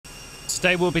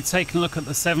Today we'll be taking a look at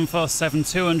the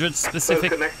 747-200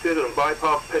 specific... connected and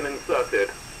bypass pin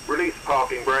inserted. Release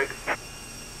parking brake.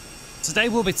 Today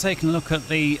we'll be taking a look at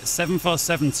the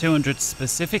 747-200,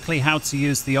 specifically how to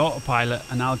use the autopilot,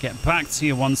 and I'll get back to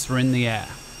you once we're in the air.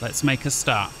 Let's make a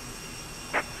start.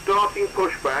 Starting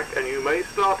pushback, and you may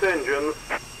start engines.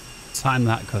 Timed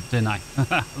that good, didn't I?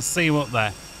 I'll see you up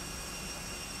there.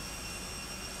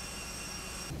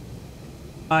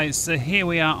 Alright, so here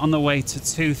we are on the way to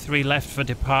 23 left for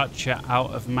departure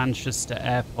out of Manchester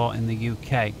Airport in the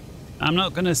UK. I'm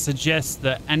not going to suggest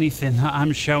that anything that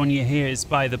I'm showing you here is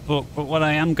by the book, but what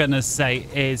I am going to say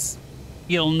is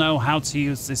you'll know how to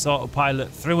use this autopilot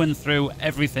through and through,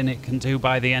 everything it can do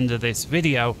by the end of this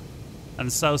video.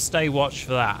 And so stay watch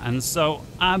for that. And so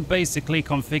I'm basically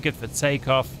configured for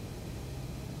takeoff.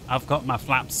 I've got my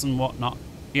flaps and whatnot.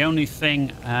 The only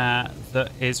thing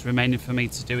that is remaining for me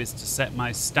to do is to set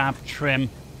my stab trim,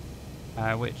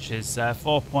 which is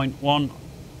 4.1,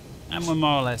 and we're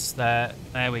more or less there.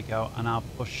 There we go, and I'll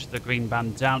push the green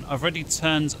band down. I've already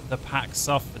turned the packs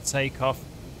off for takeoff,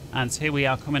 and here we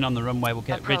are coming on the runway. We'll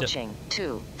get rid of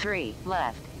 2-3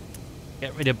 left.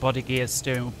 Get rid of body gear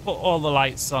steering. We'll put all the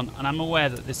lights on, and I'm aware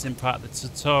that this isn't part of the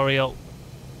tutorial,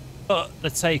 but the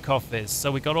takeoff is.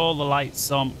 So we got all the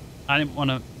lights on. I didn't want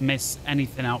to miss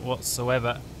anything out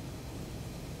whatsoever.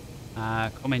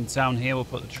 Coming down here, we'll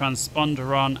put the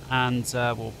transponder on, and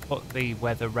we'll put the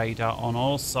weather radar on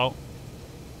also.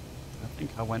 I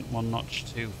think I went one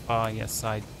notch too far. Yes,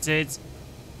 I did.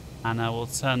 And I will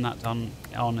turn that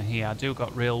on here. I do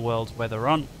got real world weather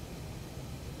on,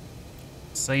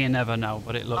 so you never know,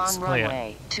 but it looks clear.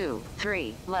 Runway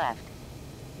 23 left.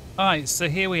 Alright, so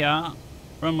here we are.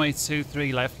 Runway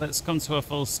 23 left. Let's come to a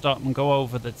full stop and go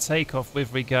over the takeoff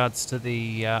with regards to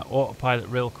the autopilot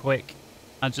real quick.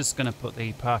 I'm just going to put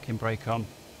the parking brake on.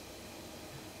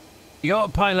 The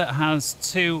autopilot has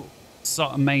two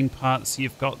sort of main parts.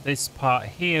 You've got this part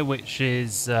here, which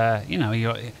is, you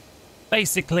know,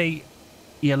 basically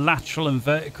your lateral and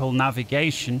vertical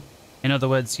navigation. In other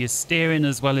words, your steering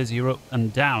as well as your up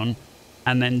and down.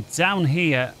 And then down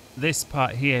here, this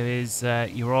part here is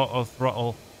your auto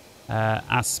throttle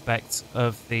aspect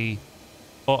of the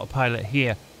autopilot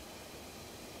here.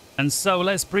 And so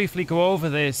let's briefly go over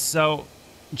this. So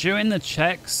during the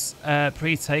checks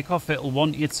pre-takeoff, it'll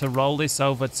want you to roll this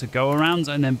over to go around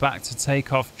and then back to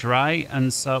takeoff dry.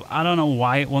 And so I don't know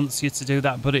why it wants you to do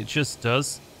that, but it just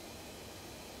does.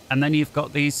 And then you've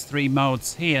got these three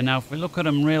modes here. Now if we look at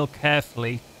them real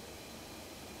carefully,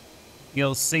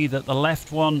 you'll see that the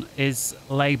left one is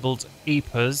labeled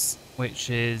EPRs, which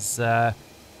is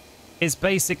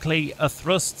basically a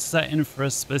thrust setting for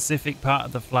a specific part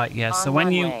of the flight. Yeah, so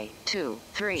when you...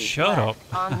 2-3 Shut up.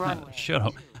 On runway. Shut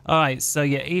up. Alright, so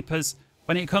your EPRs,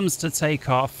 when it comes to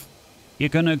takeoff, you're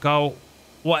going to go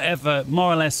whatever,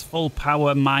 more or less full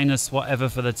power minus whatever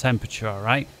for the temperature,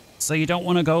 alright? So you don't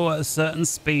want to go at a certain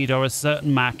speed or a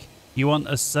certain Mach. You want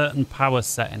a certain power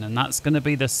setting, and that's going to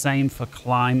be the same for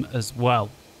climb as well.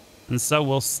 And so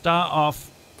we'll start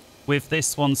off with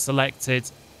this one selected,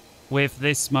 with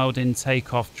this mode in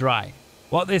takeoff dry.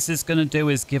 What this is going to do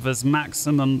is give us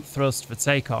maximum thrust for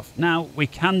takeoff. Now we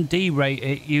can derate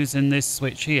it using this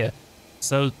switch here.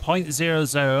 So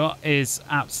 0.00 is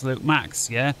absolute max,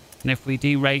 yeah? And if we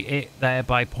derate it there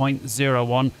by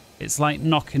 0.01, it's like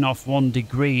knocking off 1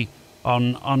 degree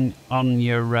on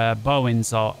your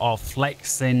Boeings, or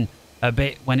flexing a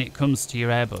bit when it comes to your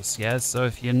Airbus, yeah? So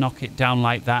if you knock it down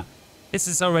like that, this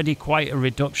is already quite a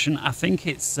reduction. I think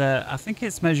it's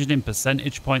measured in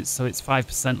percentage points, so it's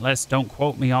 5% less. Don't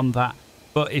quote me on that.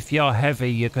 But if you're heavy,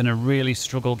 you're going to really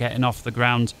struggle getting off the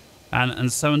ground.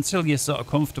 And so until you're sort of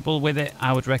comfortable with it,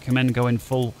 I would recommend going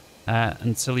full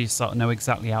until you sort of know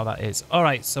exactly how that is. All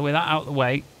right, so with that out of the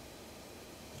way,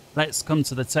 let's come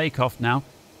to the takeoff now.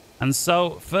 And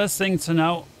so first thing to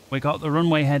note, we got the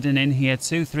runway heading in here,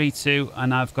 232,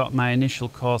 and I've got my initial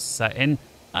course set in.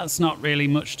 That's not really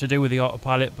much to do with the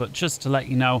autopilot, but just to let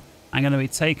you know, I'm going to be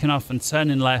taking off and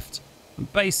turning left,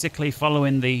 basically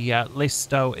following the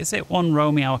Listo. Is it 1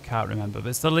 Romeo? I can't remember, but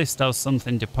it's the Listo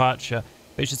something departure,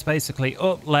 which is basically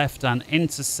up, left, and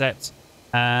intercept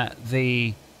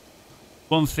the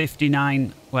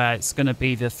 159, where it's going to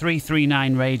be the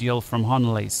 339 radial from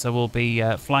Honolulu. So we'll be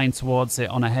flying towards it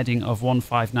on a heading of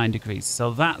 159 degrees.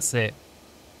 So that's it.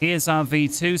 Here's our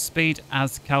V2 speed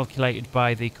as calculated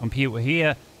by the computer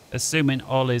here. Assuming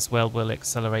all is well, we'll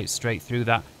accelerate straight through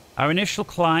that. Our initial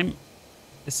climb,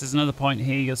 this is another point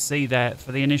here you'll see there,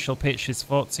 for the initial pitch is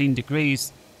 14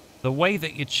 degrees. The way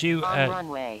that you tune...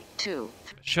 runway 2.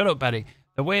 Shut up, Betty.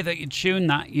 The way that you tune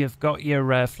that, you've got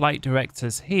your flight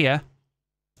directors here.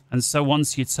 And so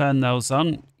once you turn those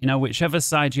on, you know, whichever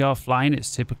side you're flying,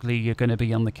 it's typically you're going to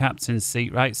be on the captain's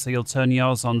seat, right? So you'll turn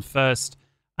yours on first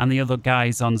and the other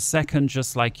guy's on second,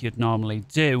 just like you'd normally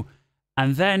do.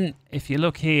 And then if you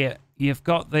look here, you've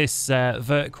got this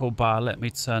vertical bar. Let me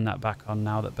turn that back on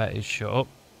now that Betty's shut up.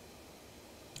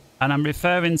 And I'm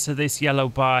referring to this yellow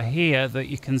bar here that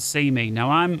you can see me. Now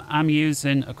I'm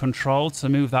using a control to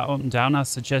move that up and down. I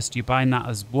suggest you bind that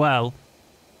as well.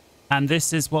 And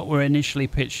this is what we're initially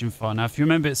pitching for. Now, if you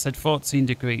remember, it said 14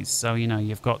 degrees. So, you know,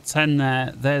 you've got 10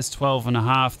 there. There's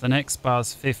 12.5. The next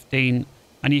bar's 15.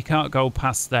 And you can't go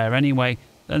past there anyway.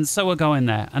 And so we're going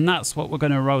there. And that's what we're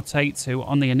going to rotate to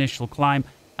on the initial climb.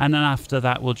 And then after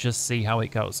that, we'll just see how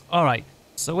it goes. All right.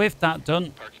 So with that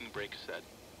done... Parking brake set.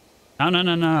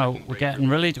 No. We're getting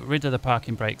rid of the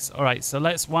parking brakes. All right. So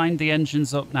let's wind the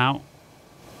engines up now.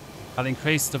 I'll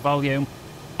increase the volume.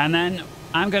 And then...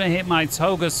 I'm going to hit my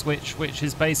TOGA switch, which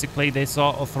is basically this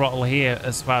auto throttle here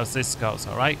as far as this goes,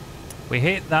 all right? We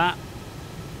hit that,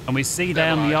 and we see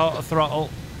down the auto throttle,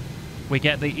 we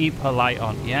get the EPR light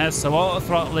on, yeah? So auto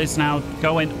throttle is now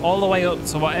going all the way up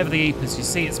to whatever the EPRs. You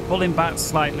see it's pulling back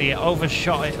slightly. It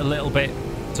overshot it a little bit.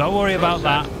 Don't worry about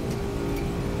that.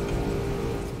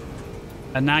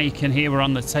 And now you can hear we're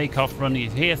on the takeoff run. You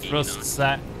hear thrust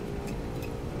set.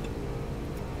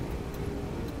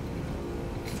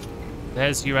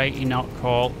 There's your 80 knot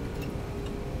call.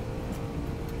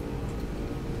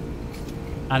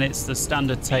 And it's the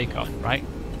standard takeoff, right?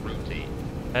 Rotate.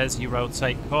 There's your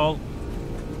rotate call.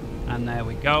 And there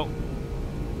we go.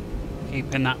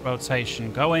 Keeping that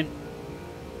rotation going.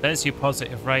 There's your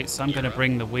positive rate. So I'm going to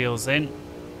bring the wheels in.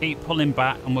 Keep pulling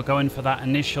back and we're going for that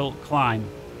initial climb.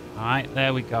 All right,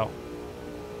 there we go.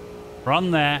 We're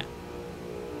on there.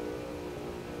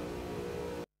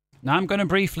 Now I'm going to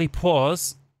briefly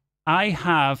pause. I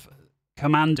have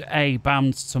Command A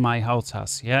bound to my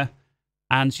HOTAS, yeah?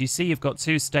 And you see you've got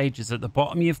two stages. At the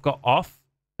bottom you've got off,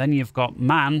 then you've got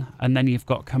man, and then you've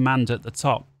got command at the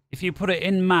top. If you put it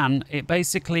in man, it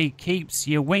basically keeps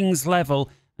your wings level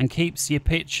and keeps your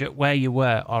pitch at where you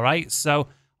were, all right? So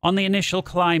on the initial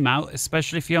climb out,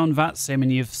 especially if you're on VATSIM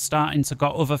and you've starting to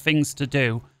got other things to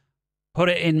do, put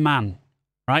it in man,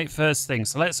 right? First thing.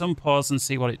 So let's unpause and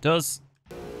see what it does.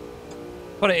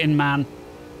 Put it in man.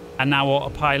 And now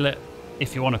autopilot,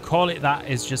 if you want to call it that,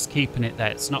 is just keeping it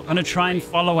there. It's not going to try and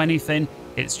follow anything.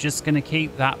 It's just going to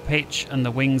keep that pitch and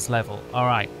the wings level. All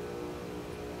right.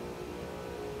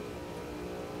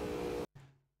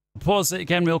 Pause it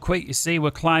again real quick. You see we're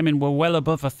climbing. We're well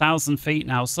above 1,000 feet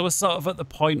now. So we're sort of at the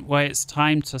point where it's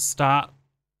time to start,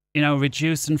 you know,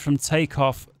 reducing from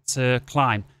takeoff to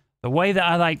climb. The way that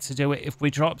I like to do it, if we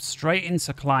drop straight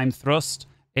into climb thrust,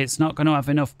 it's not going to have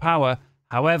enough power.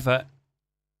 However,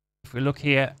 if we look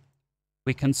here,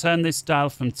 we can turn this dial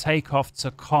from takeoff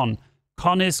to con.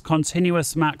 Con is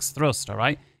continuous max thrust, all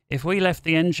right? If we left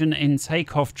the engine in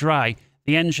takeoff dry,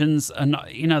 the engines are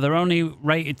not, you know, they're only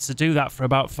rated to do that for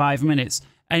about 5 minutes.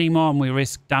 Any more and we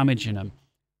risk damaging them.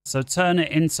 So turn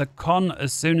it into con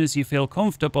as soon as you feel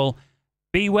comfortable.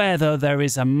 Beware though, there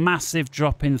is a massive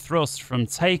drop in thrust from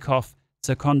takeoff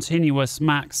to continuous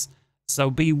max.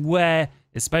 So beware,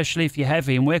 especially if you're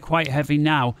heavy, and we're quite heavy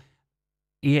now.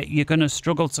 You're going to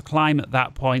struggle to climb at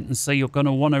that point, and so you're going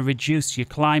to want to reduce your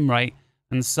climb rate.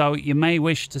 And so you may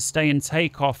wish to stay in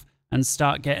takeoff and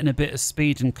start getting a bit of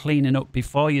speed and cleaning up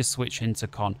before you switch into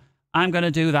con. I'm going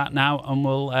to do that now, and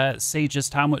we'll see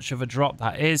just how much of a drop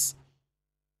that is.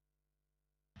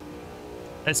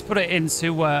 Let's put it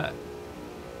into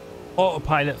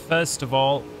autopilot first of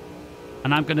all,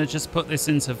 and I'm going to just put this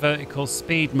into vertical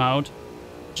speed mode.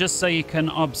 Just so you can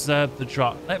observe the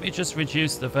drop. Let me just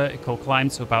reduce the vertical climb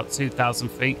to about 2,000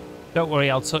 feet. Don't worry,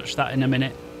 I'll touch that in a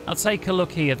minute. I'll take a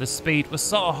look here, the speed. We're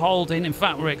sort of holding. In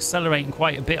fact, we're accelerating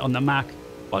quite a bit on the Mach.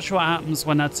 Watch what happens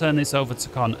when I turn this over to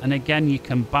con. And again, you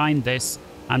can bind this.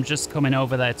 I'm just coming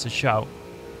over there to show.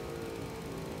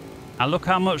 Now look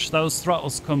how much those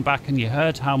throttles come back, and you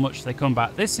heard how much they come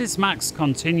back. This is max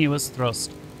continuous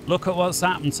thrust. Look at what's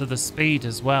happened to the speed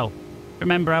as well.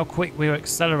 Remember how quick we were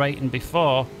accelerating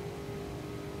before,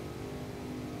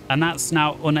 and that's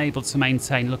now unable to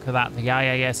maintain. Look at that, the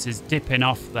IAS is dipping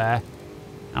off there.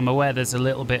 I'm aware there's a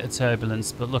little bit of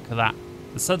turbulence, but look at that.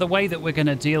 So the way that we're going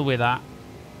to deal with that,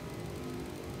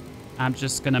 I'm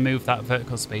just going to move that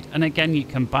vertical speed. And again, you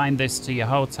can bind this to your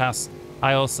HOTAS.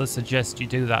 I also suggest you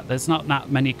do that. There's not that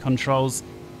many controls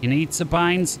you need to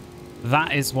bind.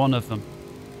 That is one of them.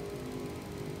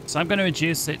 So I'm going to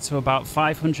reduce it to about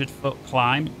 500 foot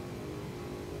climb.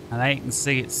 And there you can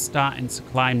see it's starting to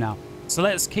climb now. So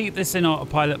let's keep this in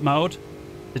autopilot mode.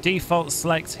 The default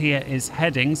select here is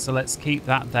heading, so let's keep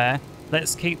that there.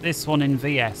 let's keep this one in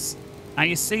VS. Now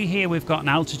you see here we've got an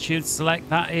altitude select.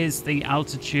 That is the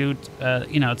altitude,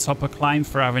 top of climb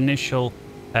for our initial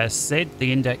SID,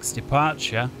 the index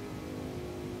departure.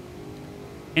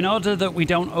 In order that we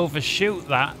don't overshoot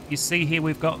that, you see here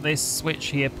we've got this switch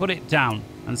here. Put it down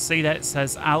and see that it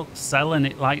says Alt Cell and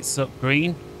it lights up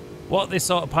green. What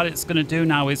this autopilot's going to do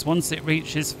now is once it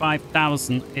reaches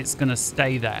 5,000, it's going to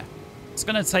stay there. It's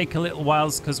going to take a little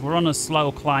while because we're on a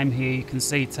slow climb here. You can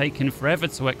see it taking forever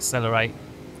to accelerate.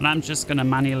 And I'm just going to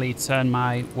manually turn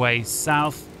my way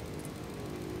south.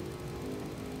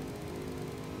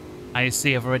 Now you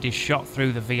see I've already shot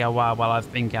through the VOR while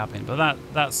I've been gabbing, but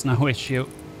that's no issue.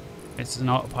 It's an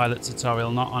autopilot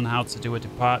tutorial, not on how to do a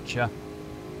departure.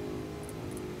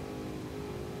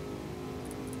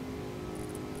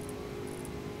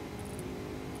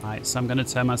 Right, so I'm going to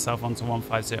turn myself onto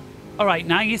 150. All right,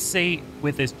 now you see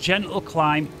with this gentle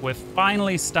climb, we're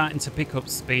finally starting to pick up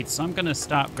speed. So I'm going to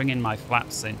start bringing my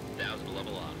flaps in. 1000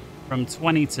 level up. From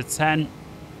 20 to 10.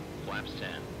 Flaps 10.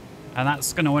 And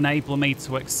that's going to enable me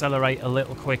to accelerate a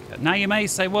little quicker. Now you may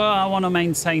say, well, I want to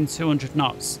maintain 200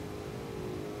 knots.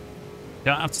 You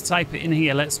don't have to type it in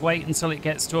here. Let's wait until it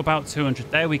gets to about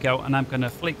 200. There we go. And I'm going to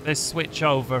flick this switch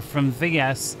over from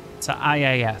VS to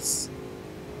IAS.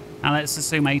 Now let's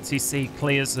assume ATC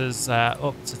clears us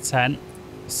up to 10.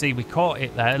 See, we caught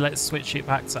it there. Let's switch it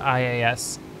back to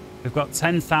IAS. We've got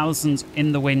 10,000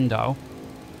 in the window.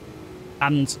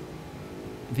 And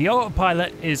the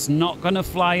autopilot is not going to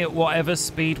fly at whatever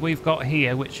speed we've got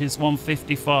here, which is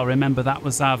 154. Remember, that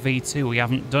was our V2. We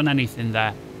haven't done anything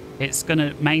there. It's going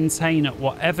to maintain at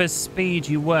whatever speed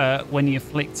you were when you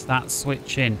flicked that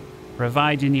switch in,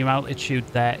 providing your altitude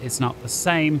there is not the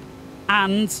same.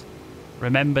 And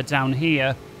remember down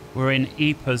here, we're in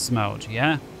EPRs mode,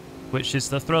 yeah? Which is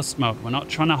the thrust mode. We're not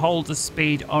trying to hold a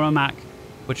speed or a Mach.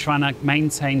 We're trying to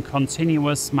maintain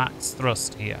continuous max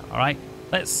thrust here, all right?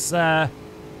 Let's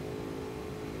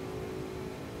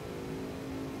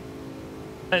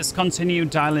continue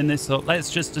dialing this up. Let's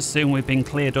just assume we've been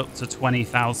cleared up to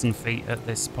 20,000 feet at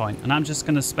this point. And I'm just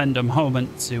going to spend a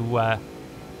moment to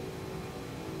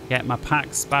get my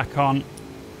packs back on.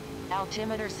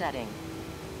 Altimeter setting.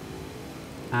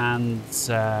 And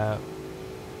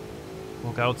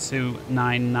we'll go to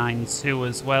 992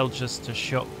 as well, just to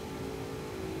shut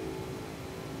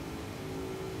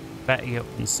Betty up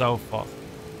and so forth.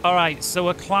 All right, so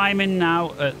we're climbing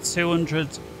now at 200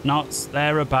 knots,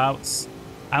 thereabouts.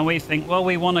 And we think, well,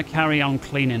 we want to carry on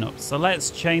cleaning up. So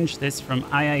let's change this from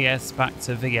IAS back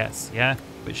to VS, yeah?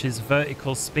 Which is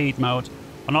vertical speed mode.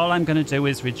 And all I'm going to do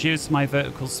is reduce my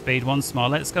vertical speed once more.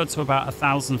 Let's go to about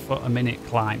 1,000 foot a minute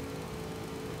climb.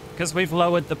 Because we've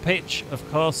lowered the pitch, of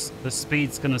course, the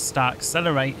speed's going to start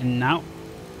accelerating now.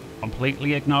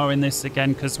 Completely ignoring this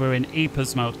again because we're in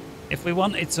EPRs mode. If we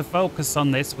wanted to focus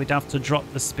on this, we'd have to drop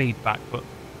the speed back, but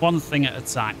one thing at a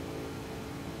time.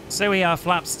 So we are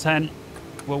flaps 10.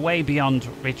 We're way beyond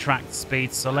retract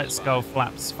speed, so let's go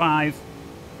flaps 5.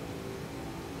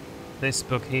 This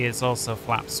book here is also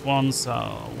flaps 1, so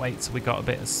I'll wait till we got a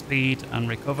bit of speed and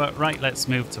recover. Right, let's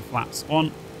move to flaps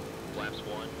 1. Flaps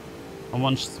 1. And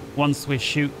once we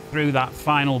shoot through that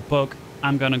final bug,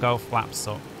 I'm going to go flaps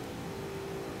up.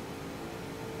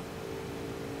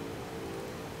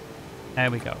 There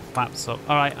we go, flaps up.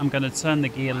 All right, I'm going to turn the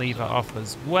gear lever off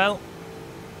as well.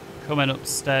 Coming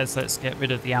upstairs, let's get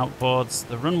rid of the outboards,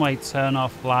 the runway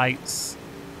turn-off lights,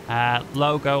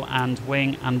 logo and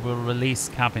wing, and we'll release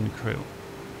cabin crew.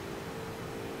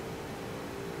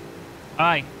 All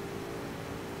right,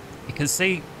 you can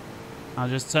see, I'll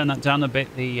just turn that down a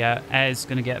bit, the air is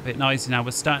going to get a bit noisy now.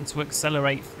 We're starting to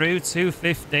accelerate through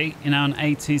 250, you know, and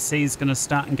ATC is going to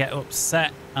start and get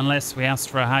upset unless we ask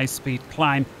for a high-speed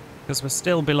climb, because we're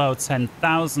still below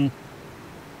 10,000.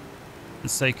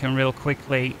 And so you can real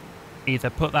quickly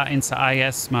either put that into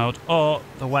IS mode, or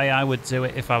the way I would do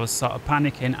it if I was sort of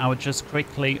panicking, I would just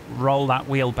quickly roll that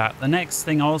wheel back. The next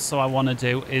thing also I want to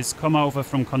do is come over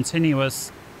from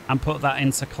continuous and put that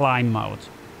into climb mode.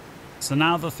 So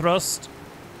now the thrust,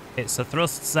 it's a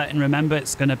thrust setting. Remember,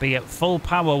 it's going to be at full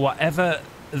power, whatever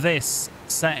this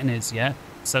setting is, yeah?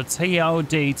 So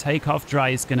TOD, takeoff dry,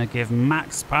 is going to give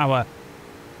max power.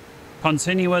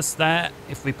 Continuous there,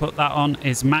 if we put that on,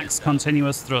 is max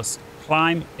continuous thrust.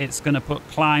 Climb, it's going to put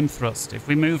climb thrust. If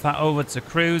we move that over to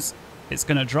cruise, it's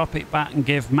going to drop it back and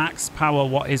give max power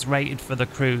what is rated for the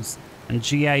cruise. And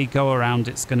GA go around,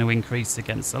 it's going to increase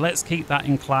again. So let's keep that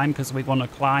in climb because we want to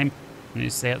climb. And you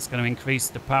see it's going to increase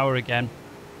the power again.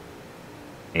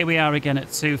 Here we are again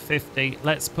at 250.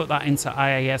 Let's put that into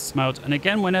IAS mode. And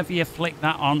again, whenever you flick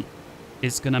that on,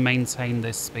 it's going to maintain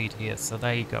this speed here. So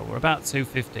there you go. We're about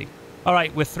 250. All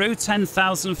right, we're through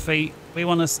 10,000 feet. We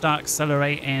want to start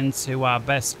accelerating to our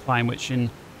best climb, which in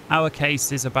our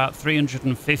case is about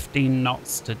 315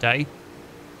 knots today.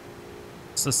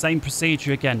 So same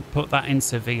procedure again. Put that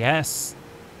into VS.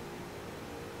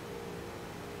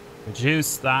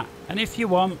 Reduce that. And if you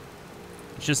want,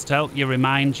 just to help you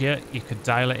remind you, you could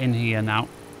dial it in here now.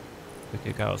 We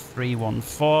could go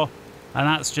 314. And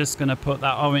that's just going to put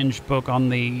that orange bug on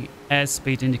the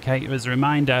airspeed indicator as a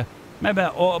reminder.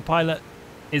 Remember, Autopilot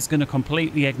is going to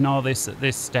completely ignore this at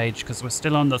this stage because we're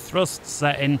still on the thrust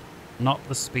setting, not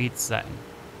the speed setting.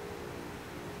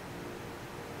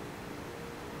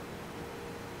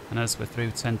 And as we're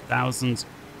through 10,000,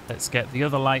 let's get the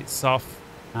other lights off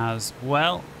as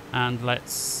well. And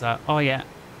let's, oh yeah,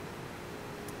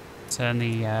 turn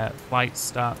the flight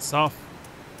starts off.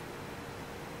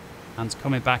 And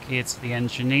coming back here to the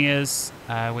engineers,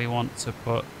 we want to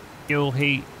put fuel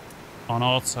heat on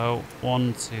auto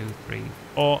 1, 2, 3,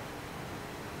 4.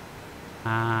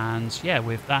 And yeah,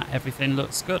 with that, everything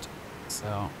looks good.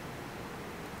 So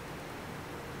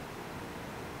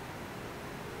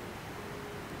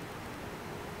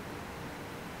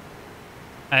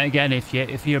again, if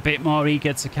you're a bit more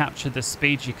eager to capture the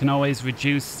speed, you can always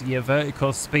reduce your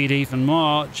vertical speed even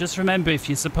more. Just remember, if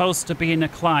you're supposed to be in a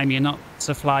climb, you're not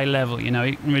to fly level. You know,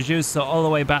 you can reduce it all the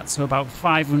way back to about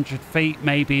 500 feet,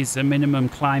 maybe is a minimum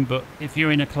climb. But if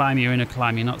you're in a climb, you're in a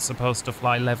climb. You're not supposed to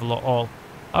fly level at all.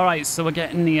 All right, so we're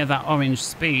getting near that orange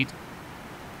speed.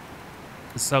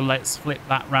 So let's flip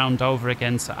that round over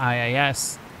again to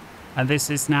IAS. And this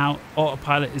is now,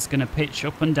 Autopilot is going to pitch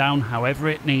up and down however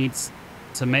it needs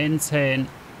to maintain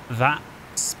that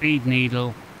speed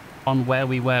needle on where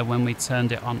we were when we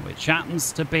turned it on, which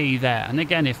happens to be there. And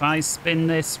again, if I spin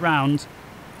this round,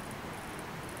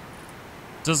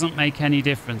 doesn't make any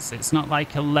difference. It's not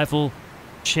like a level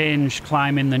change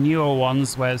climb in the newer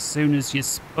ones where as soon as you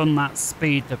spun that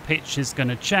speed, the pitch is going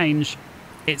to change.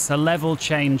 It's a level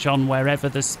change on wherever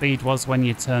the speed was when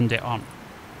you turned it on.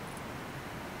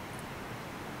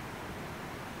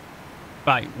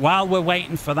 Right, while we're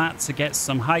waiting for that to get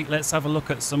some height, let's have a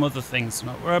look at some other things.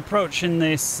 We're approaching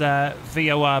this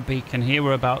VOR beacon here.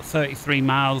 We're about 33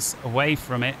 miles away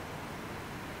from it.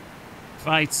 If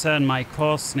I turn my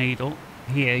course needle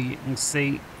here, you can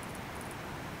see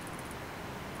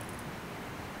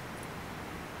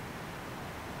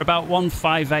about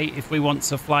 158 if we want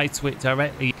to fly to it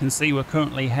directly. You can see we're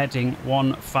currently heading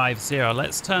 150.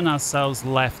 Let's turn ourselves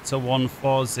left to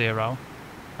 140.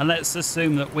 And let's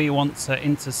assume that we want to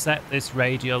intercept this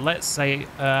radial, let's say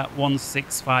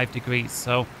 165 degrees.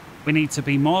 So we need to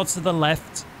be more to the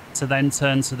left to then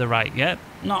turn to the right. Yeah,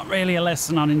 not really a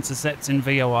lesson on intercepting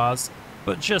VORs,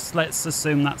 but just let's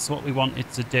assume that's what we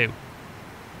wanted to do.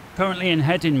 Currently in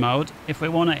heading mode, if we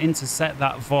want to intercept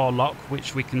that Vorlock,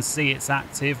 which we can see it's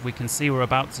active, we can see we're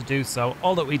about to do so,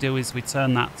 all that we do is we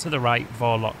turn that to the right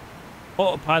Vorlock.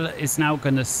 Autopilot is now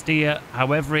going to steer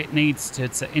however it needs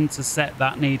to intercept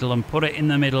that needle and put it in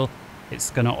the middle. It's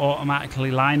going to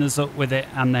automatically line us up with it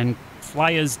and then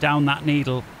fly us down that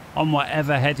needle on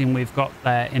whatever heading we've got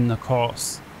there in the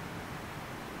course.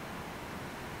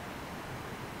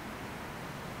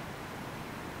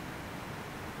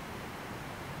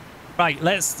 Right,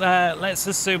 let's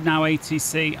assume now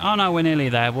ATC... Oh no, we're nearly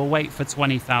there. We'll wait for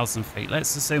 20,000 feet.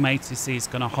 Let's assume ATC is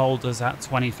going to hold us at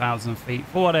 20,000 feet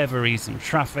for whatever reason.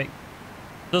 Traffic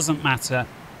doesn't matter.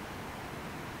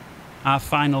 Our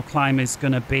final climb is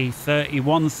going to be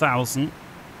 31,000.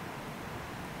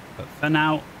 But for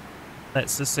now,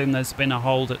 let's assume there's been a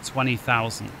hold at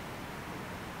 20,000.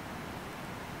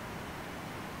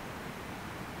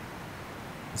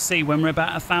 See, when we're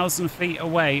about 1,000 feet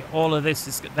away, all of this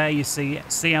is there. You see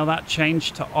how that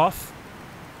changed to off,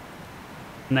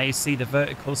 and there you see the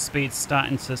vertical speed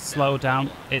starting to slow down.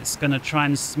 It's going to try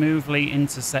and smoothly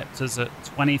intercept us at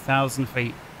 20,000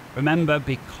 feet. Remember,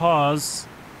 because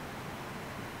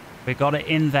we got it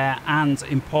in there, and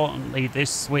importantly, this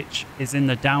switch is in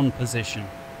the down position.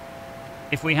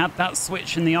 If we had that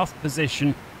switch in the off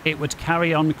position, it would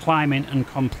carry on climbing and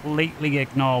completely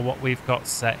ignore what we've got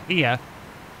set here.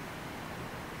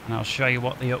 And I'll show you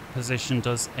what the up position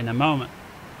does in a moment.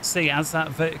 See, as that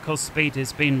vertical speed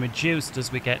is being reduced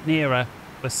as we get nearer,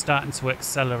 we're starting to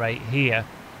accelerate here.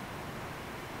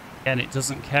 Again, it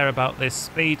doesn't care about this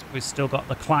speed. We've still got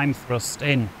the climb thrust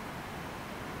in.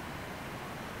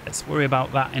 Let's worry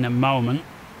about that in a moment.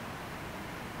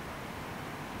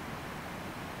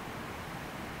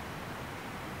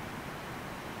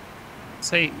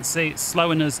 See, it's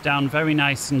slowing us down very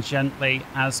nice and gently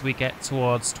as we get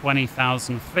towards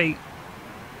 20,000 feet.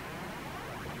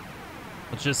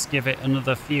 We'll just give it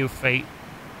another few feet.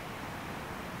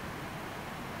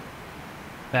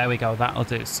 There we go, that'll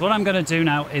do. So what I'm going to do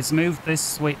now is move this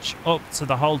switch up to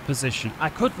the hold position. I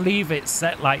could leave it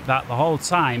set like that the whole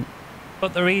time,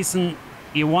 but the reason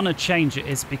you want to change it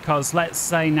is because let's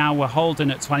say now we're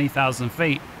holding at 20,000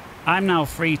 feet. I'm now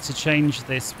free to change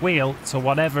this wheel to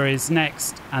whatever is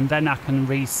next, and then I can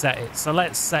reset it. So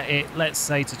let's set it, let's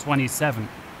say, to 27.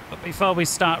 But before we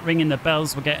start ringing the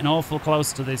bells, we're getting awful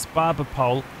close to this barber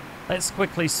pole. Let's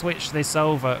quickly switch this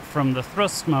over from the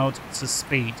thrust mode to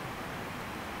speed.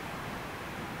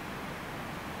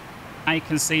 I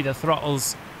can see the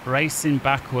throttles racing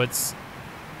backwards.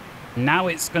 Now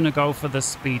it's going to go for the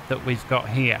speed that we've got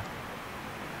here.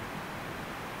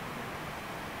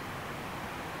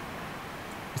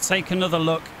 Take another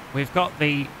look. We've got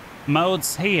the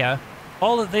modes here.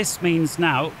 All of this means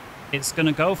now it's going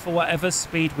to go for whatever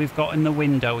speed we've got in the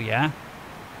window, yeah?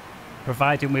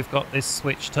 Providing we've got this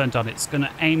switch turned on. It's going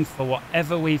to aim for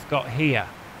whatever we've got here.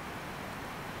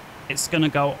 It's going to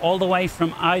go all the way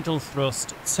from idle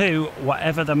thrust to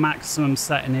whatever the maximum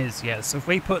setting is, yeah? So if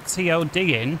we put TOD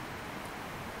in...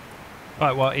 Oh,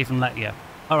 it won't even let you.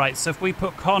 Alright, so if we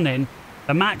put con in,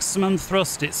 the maximum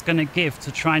thrust it's going to give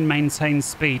to try and maintain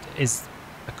speed is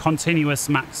a continuous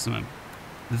maximum.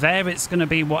 There it's going to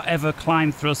be whatever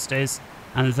climb thrust is,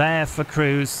 and there for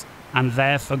cruise, and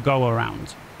there for go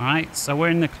around. Alright, so we're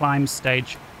in the climb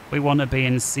stage. We want to be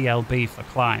in CLB for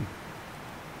climb.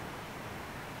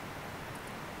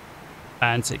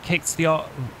 And it kicks the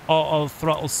auto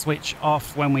throttle switch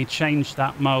off when we change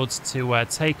that mode to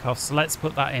takeoff. So let's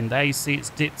put that in there. You see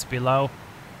it's dipped below.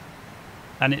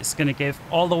 And it's going to give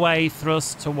all the way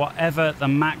thrust to whatever the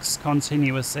max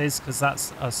continuous is, because that's,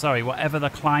 whatever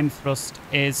the climb thrust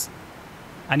is.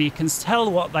 And you can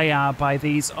tell what they are by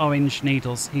these orange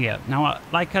needles here. Now,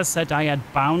 like I said, I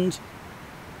had bound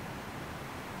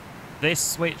this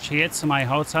switch here to my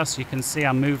HOTAS. You can see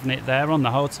I'm moving it there on the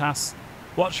HOTAS.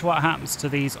 Watch what happens to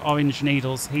these orange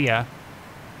needles here.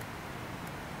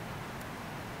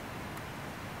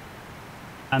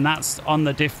 And that's on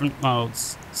the different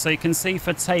modes. So you can see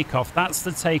for takeoff, that's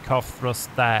the takeoff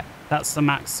thrust there. That's the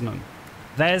maximum.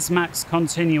 There's max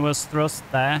continuous thrust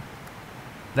there.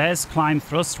 There's climb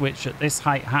thrust, which at this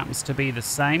height happens to be the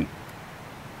same.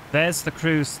 There's the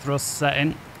cruise thrust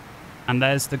setting. And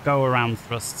there's the go around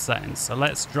thrust setting. So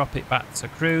let's drop it back to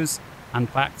cruise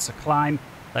and back to climb.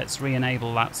 Let's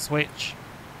re-enable that switch.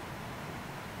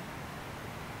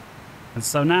 And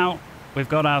so now we've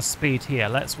got our speed here.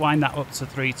 Let's wind that up to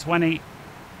 320.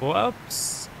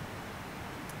 Whoops.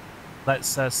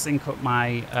 Let's sync up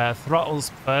my throttles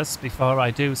first before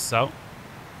I do so.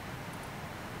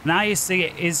 Now you see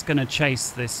it is going to chase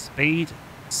this speed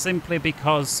simply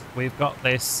because we've got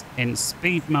this in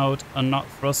speed mode and not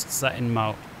thrust setting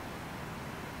mode.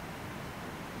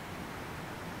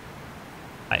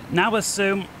 Right, now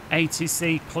assume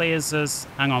ATC clears us.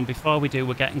 Hang on, before we do,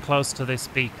 we're getting close to this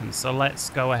beacon. So let's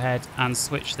go ahead and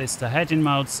switch this to heading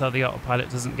mode so the autopilot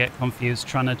doesn't get confused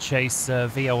trying to chase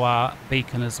VOR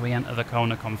beacon as we enter the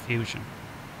cone of confusion.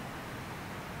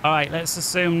 Alright, let's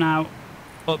assume now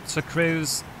up to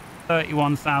cruise,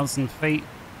 31,000 feet.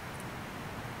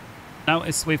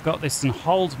 Notice we've got this in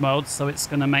hold mode, so it's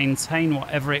going to maintain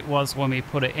whatever it was when we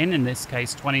put it in this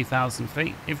case, 20,000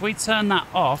 feet. If we turn that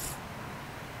off,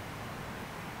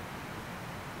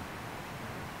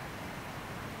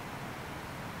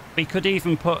 we could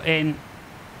even put in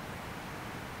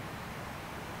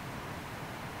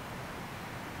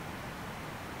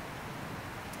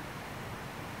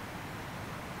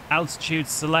altitude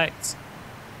select.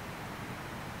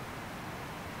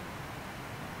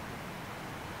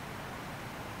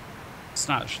 It's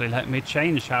not actually letting me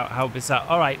change. How bizarre.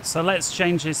 Alright, so let's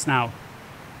change this now.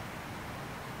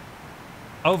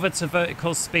 Over to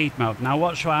vertical speed mode. Now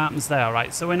watch what happens there,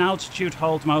 alright? So in altitude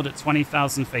hold mode at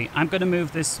 20,000 feet, I'm going to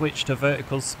move this switch to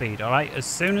vertical speed, alright? As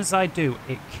soon as I do,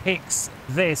 it kicks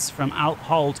this from alt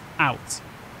hold out.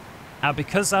 Now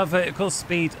because our vertical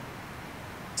speed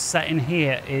setting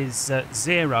here is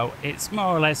 0, it's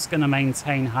more or less going to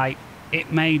maintain height.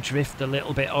 It may drift a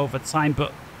little bit over time,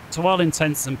 but to all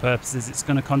intents and purposes, it's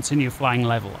going to continue flying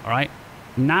level, alright?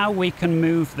 Now we can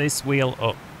move this wheel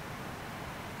up.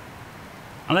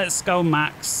 Let's go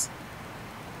max.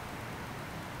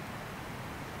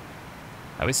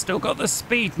 Now we've still got the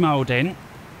speed mode in.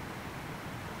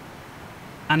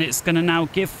 And it's going to now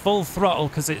give full throttle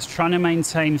because it's trying to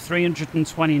maintain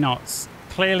 320 knots.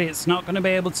 Clearly it's not going to be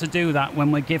able to do that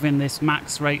when we're giving this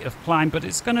max rate of climb, but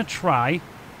it's going to try.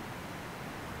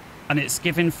 And it's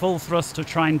giving full thrust to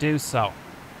try and do so.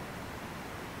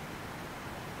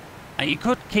 You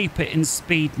could keep it in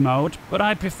speed mode, but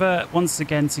I prefer, once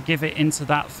again, to give it into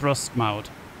that thrust mode.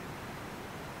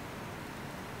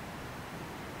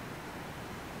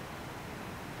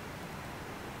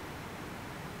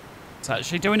 It's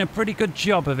actually doing a pretty good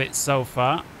job of it so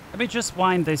far. Let me just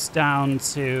wind this down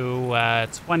to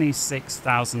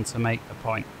 26,000 to make the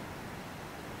point.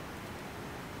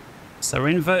 So we're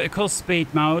in vertical speed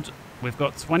mode. We've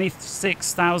got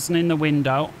 26,000 in the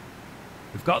window.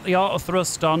 We've got the auto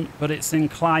thrust on, but it's in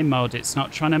climb mode. It's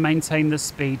not trying to maintain the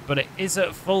speed, but it is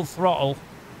at full throttle.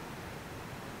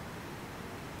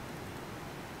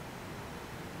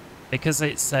 Because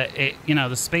it's, you know,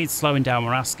 the speed's slowing down.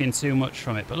 We're asking too much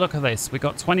from it. But look at this. We've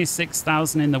got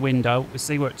 26,000 in the window. We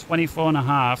see we're at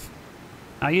 24.5.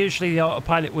 Now, usually the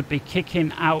autopilot would be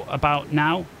kicking out about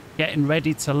now, getting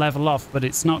ready to level off, but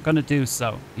it's not going to do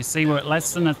so. You see, we're at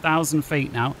less than 1,000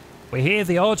 feet now. We hear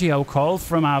the audio call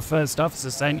from our first officer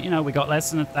saying, you know, we got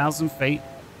less than 1,000 feet.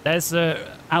 There's an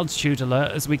altitude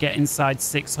alert as we get inside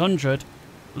 600.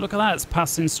 Look at that. It's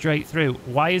passing straight through.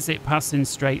 Why is it passing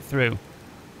straight through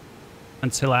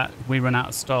until we run out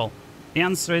of stall? The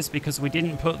answer is because we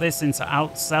didn't put this into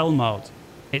outcell mode.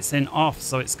 It's in off,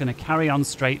 so it's going to carry on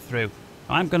straight through.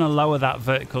 I'm going to lower that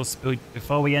vertical speed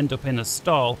before we end up in a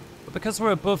stall. But because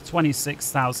we're above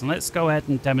 26,000, let's go ahead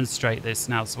and demonstrate this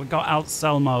now. So we've got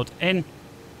outcell mode in.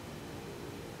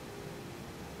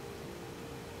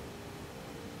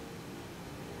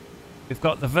 We've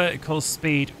got the vertical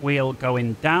speed wheel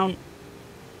going down.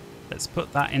 Let's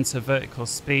put that into vertical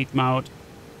speed mode.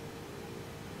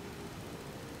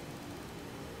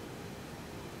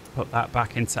 Put that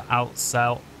back into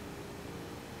outcell.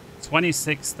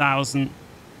 26,000.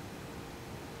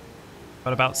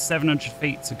 Got about 700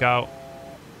 feet to go.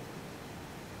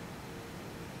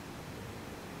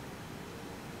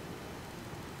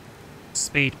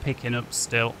 Speed picking up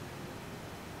still.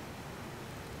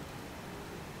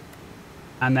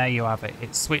 And there you have it.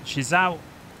 It switches out.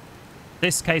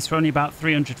 This case we're only about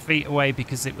 300 feet away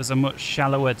because it was a much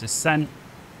shallower descent.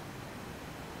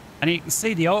 And you can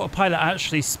see the autopilot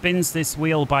actually spins this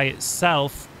wheel by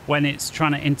itself when it's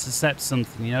trying to intercept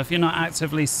something. You know, if you're not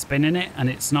actively spinning it and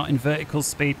it's not in vertical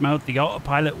speed mode, the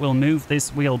autopilot will move this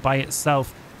wheel by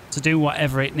itself to do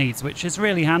whatever it needs, which is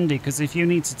really handy because if you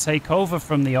need to take over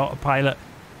from the autopilot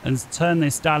and turn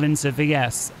this dial into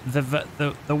VS,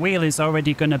 the wheel is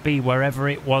already going to be wherever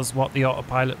it was what the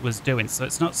autopilot was doing. So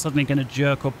it's not suddenly going to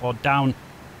jerk up or down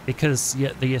because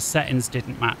your settings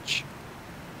didn't match.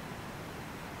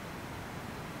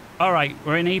 All right,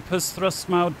 we're in EPRs thrust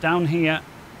mode down here.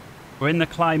 We're in the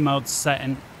climb mode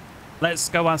setting. Let's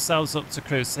go ourselves up to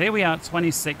cruise. So here we are at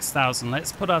 26,000.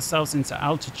 Let's put ourselves into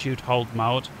altitude hold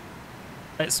mode.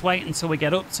 Let's wait until we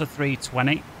get up to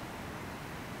 320.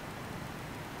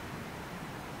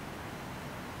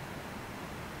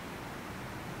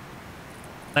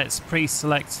 Let's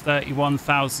pre-select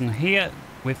 31,000 here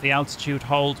with the altitude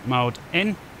hold mode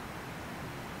in.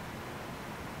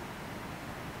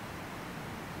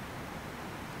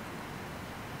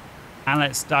 And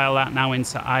let's dial that now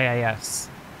into IAS.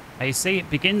 Now you see it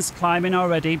begins climbing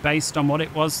already based on what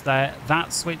it was there.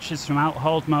 That switches from out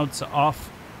hold mode to off.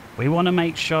 We want to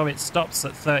make sure it stops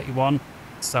at 31.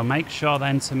 So make sure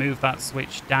then to move that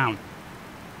switch down.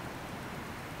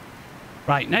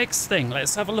 Right, next thing,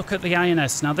 let's have a look at the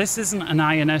INS. Now this isn't an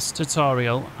INS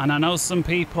tutorial, and I know some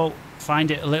people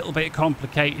find it a little bit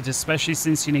complicated, especially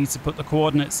since you need to put the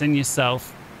coordinates in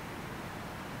yourself.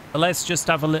 But let's just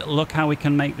have a little look how we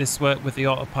can make this work with the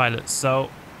autopilot.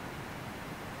 So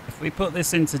if we put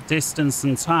this into distance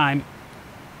and time,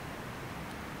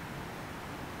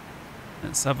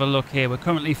 let's have a look here. We're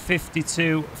currently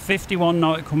 51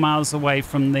 nautical miles away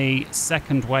from the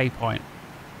second waypoint.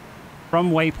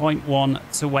 From waypoint 1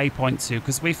 to waypoint 2,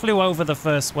 because we flew over the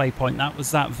first waypoint. That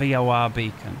was that VOR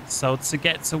beacon. So to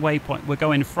get to waypoint, we're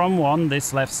going from 1,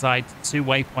 this left side, to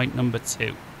waypoint number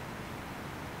 2.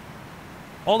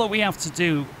 All that we have to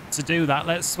do that,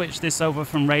 let's switch this over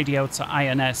from radio to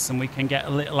INS and we can get a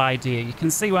little idea. You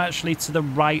can see we're actually to the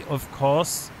right, of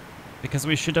course, because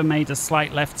we should have made a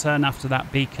slight left turn after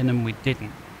that beacon and we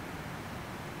didn't.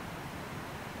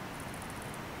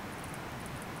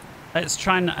 Let's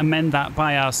try and amend that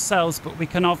by ourselves, but we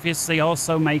can obviously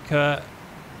also make a...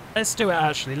 Let's do it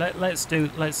actually. Let's do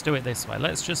it this way.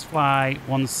 Let's just fly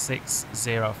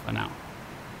 160 for now.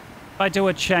 If I do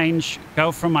a change,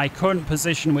 go from my current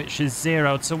position, which is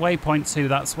 0, to waypoint 2,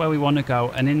 that's where we want to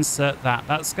go, and insert that.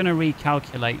 That's going to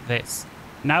recalculate this.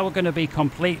 Now we're going to be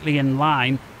completely in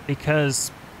line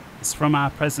because it's from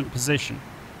our present position.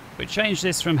 If we change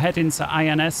this from heading to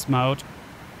INS mode,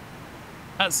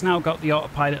 that's now got the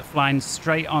autopilot flying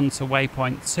straight on to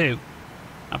waypoint 2.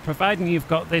 Now, providing you've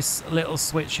got this little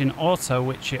switch in auto,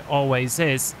 which it always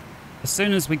is, as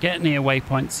soon as we get near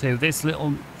waypoint 2, this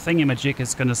little thingamajig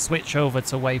is going to switch over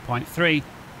to waypoint 3,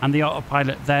 And the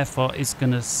autopilot, therefore, is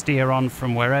going to steer on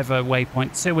from wherever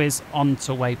waypoint 2 is on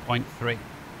to waypoint 3.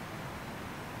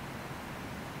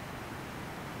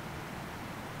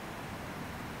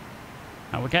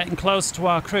 Now we're getting close to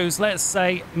our cruise. Let's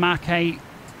say Mach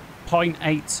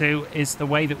 8.82 is the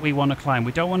way that we want to climb.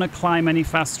 We don't want to climb any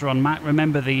faster on Mach.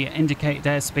 Remember, the indicated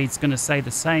airspeed is going to stay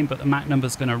the same, but the Mach number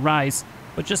is going to rise.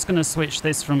 We're just going to switch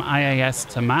this from IAS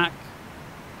to Mach.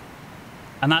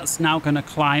 And that's now going to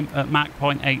climb at Mach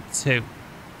 0.82.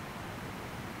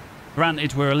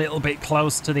 Granted, we're a little bit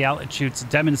close to the altitude to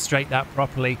demonstrate that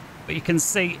properly. But you can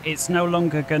see it's no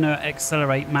longer going to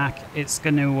accelerate Mach. It's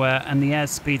going to, and the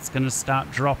airspeed's going to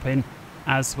start dropping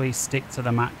as we stick to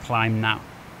the Mach climb now.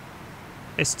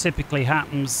 This typically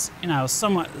happens, you know,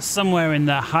 somewhere in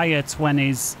the higher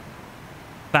 20s,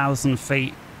 1,000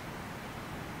 feet.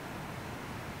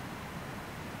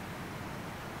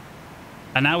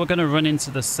 And now we're going to run into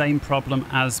the same problem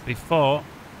as before.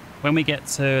 When we get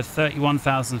to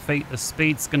 31,000 feet, the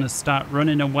speed's going to start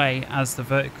running away as the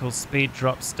vertical speed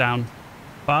drops down.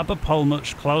 Barber pole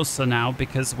much closer now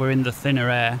because we're in the thinner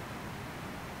air.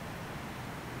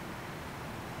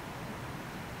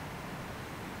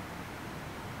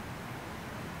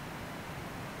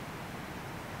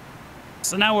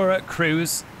 So now we're at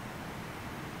cruise.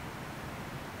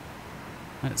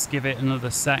 Let's give it another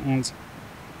second.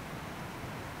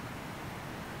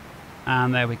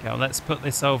 And there we go. Let's put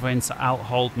this over into alt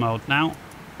hold mode now.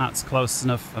 That's close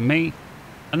enough for me.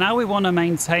 And now we want to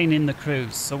maintain in the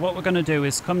cruise. So what we're going to do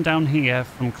is come down here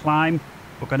from climb.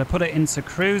 We're going to put it into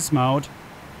cruise mode.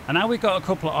 And now we've got a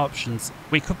couple of options.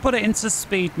 We could put it into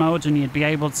speed mode and you'd be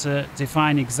able to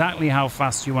define exactly how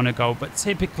fast you want to go. But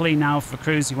typically now for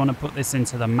cruise, you want to put this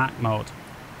into the Mach mode.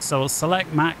 So we'll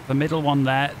select Mach, the middle one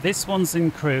there. This one's in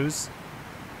cruise.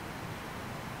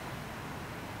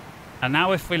 And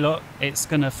now if we look, it's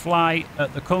going to fly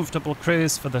at the comfortable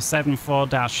cruise for the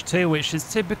 74-2, which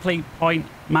is typically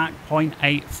Mach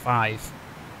 0.85.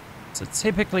 So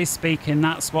typically speaking,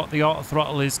 that's what the auto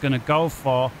throttle is going to go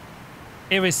for,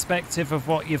 irrespective of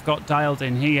what you've got dialed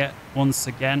in here. Once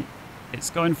again, it's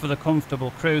going for the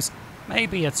comfortable cruise.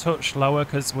 Maybe a touch lower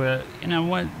because we're a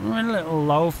little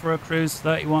low for a cruise,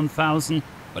 31,000,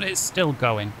 but it's still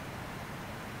going.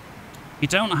 You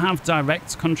don't have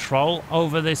direct control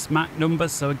over this Mach number,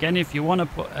 so again, if you want to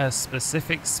put a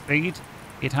specific speed,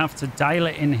 you'd have to dial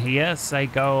it in here. Say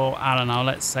go, I don't know,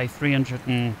 let's say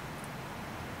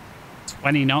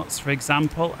 320 knots, for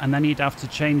example, and then you'd have to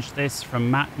change this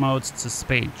from Mach mode to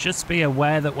speed. Just be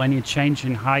aware that when you're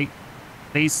changing height,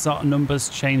 these sort of numbers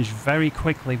change very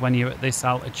quickly when you're at this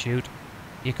altitude.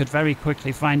 You could very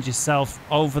quickly find yourself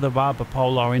over the barber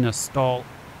pole or in a stall.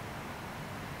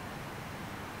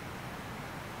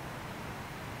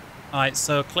 Alright,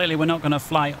 so clearly we're not going to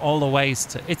fly all the ways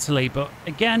to Italy, but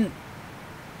again,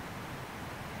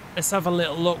 let's have a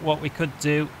little look what we could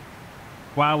do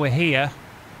while we're here.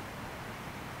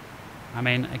 I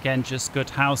mean, again, just good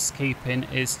housekeeping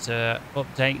is to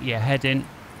update your heading.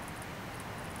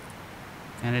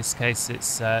 In this case,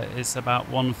 it's about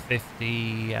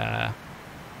 150,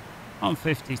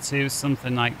 152,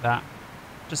 something like that,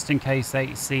 just in case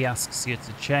ATC asks you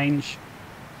to change.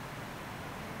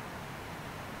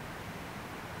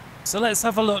 So let's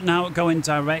have a look now at going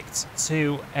direct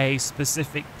to a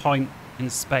specific point in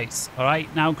space. All right,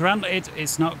 now granted,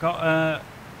 it's not got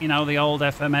the old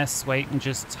FMS where you can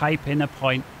just type in a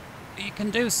point. But you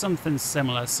can do something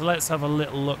similar. So let's have a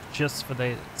little look just for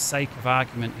the sake of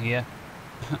argument here.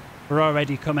 We're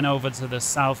already coming over to the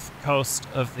south coast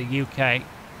of the UK.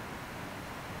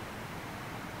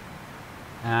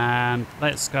 And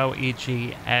let's go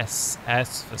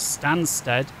EGSS for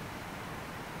Stansted.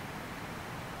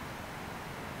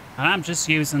 And I'm just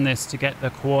using this to get the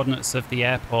coordinates of the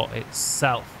airport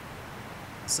itself.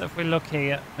 So if we look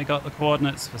here, we got the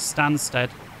coordinates for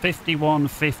Stansted,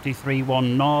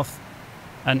 51531 north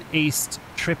and east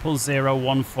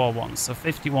 000141. So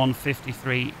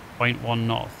 5153.1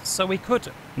 north. So we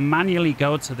could manually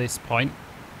go to this point.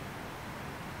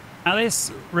 Now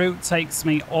this route takes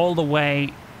me all the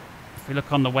way, if we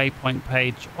look on the waypoint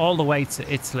page, all the way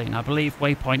to Italy. And I believe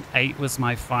waypoint 8 was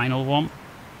my final one.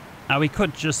 Now we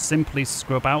could just simply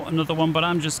scrub out another one, but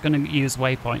I'm just going to use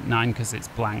waypoint 9 because it's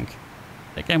blank.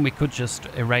 Again, we could just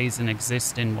erase an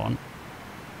existing one.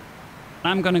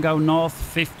 I'm going to go north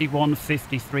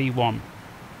 51531.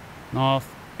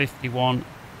 North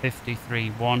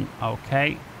 51531.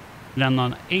 Okay. And then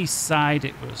on the east side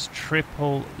it was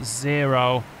 000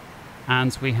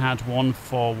 and we had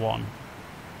 141.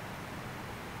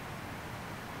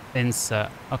 Insert.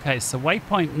 Okay, so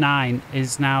waypoint 9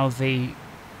 is now the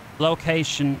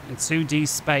location in 2D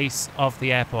space of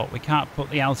the airport. We can't put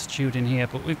the altitude in here,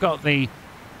 but we've got the,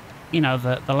 you know,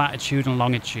 the latitude and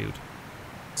longitude.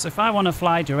 So if I want to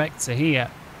fly direct to here,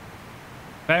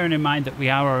 bearing in mind that we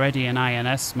are already in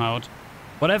INS mode,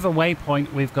 whatever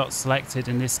waypoint we've got selected,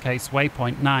 in this case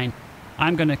waypoint 9,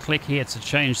 I'm going to click here to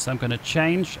change. So I'm going to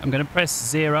change. I'm going to press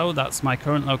 0. That's my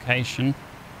current location.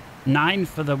 9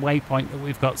 for the waypoint that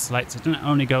we've got selected, and it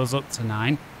only goes up to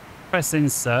 9. Press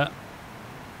insert.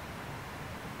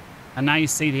 And now you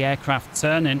see the aircraft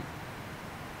turning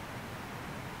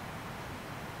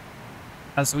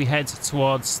as we head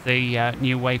towards the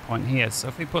new waypoint here. So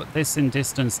if we put this in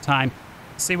distance time,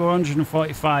 see we're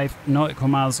 145 nautical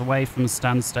miles away from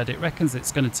Stansted. It reckons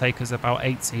it's going to take us about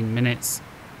 18 minutes.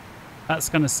 That's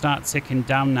going to start ticking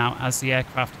down now as the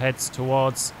aircraft heads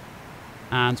towards.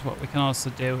 And what we can also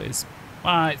do is,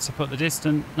 to put the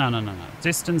distance,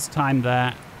 distance time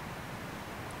there.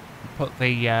 Put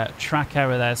the track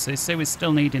error there. So you see we're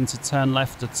still needing to turn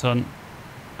left a ton.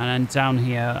 And then down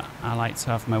here, I like to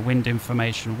have my wind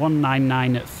information,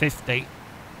 199 at 50.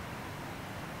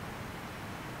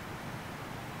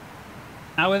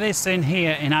 Now with this in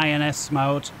here in INS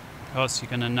mode, of course you're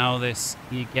going to know this,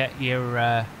 you get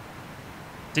your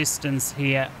distance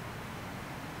here,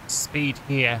 speed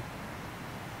here.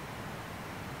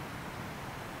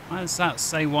 Why does that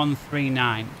say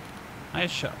 139?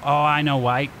 I know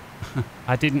why.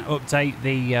 I didn't update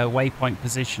the waypoint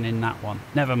position in that one.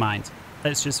 Never mind.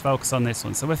 Let's just focus on this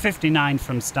one. So we're 59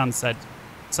 from Stansted.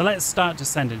 So let's start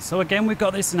descending. So again, we've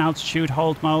got this in altitude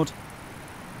hold mode.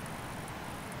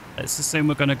 Let's assume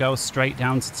we're going to go straight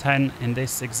down to 10 in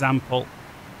this example.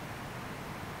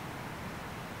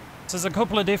 So there's a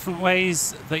couple of different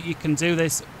ways that you can do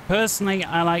this. Personally,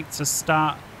 I like to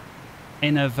start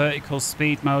in a vertical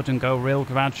speed mode and go real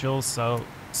gradual. So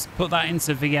put that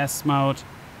into VS mode.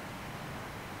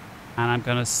 And I'm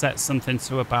going to set something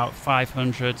to about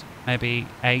 500, maybe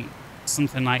 8,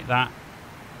 something like that.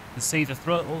 You see the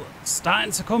throttle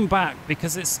starting to come back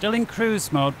because it's still in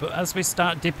cruise mode, but as we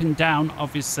start dipping down,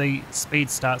 obviously speed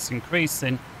starts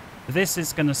increasing. This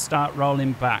is going to start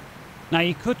rolling back. Now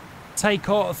you could take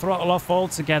auto throttle off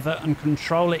altogether and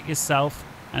control it yourself,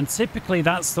 and typically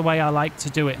that's the way I like to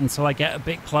do it until I get a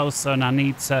bit closer and I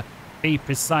need to be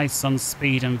precise on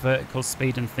speed and vertical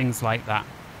speed and things like that.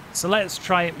 So let's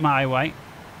try it my way.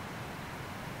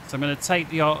 So I'm going to take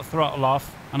the auto throttle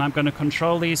off and I'm going to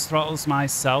control these throttles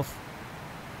myself.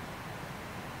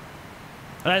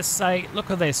 Let's say, look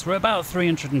at this, we're about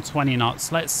 320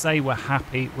 knots. Let's say we're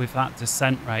happy with that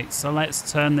descent rate. So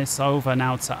let's turn this over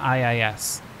now to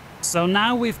IAS. So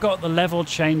now we've got the level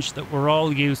change that we're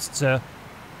all used to,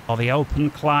 or the open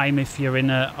climb if you're in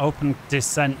an open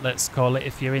descent, let's call it,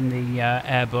 if you're in the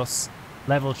Airbus.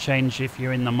 Level change if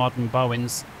you're in the modern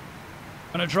Boeings.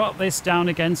 I'm going to drop this down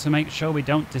again to make sure we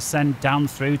don't descend down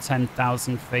through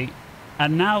 10,000 feet.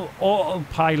 And now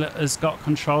Autopilot has got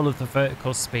control of the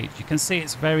vertical speed. You can see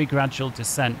it's very gradual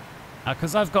descent. Now,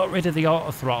 because I've got rid of the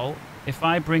auto throttle, if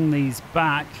I bring these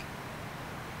back,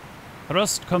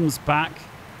 thrust comes back.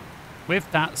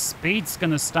 With that, speed's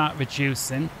going to start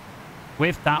reducing.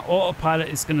 With that, Autopilot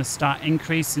is going to start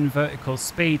increasing vertical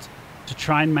speed to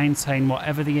try and maintain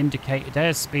whatever the indicated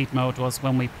airspeed mode was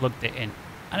when we plugged it in.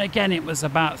 And again, it was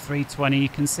about 320. You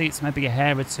can see it's maybe a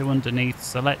hair or two underneath.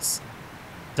 So let's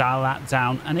dial that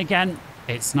down. And again,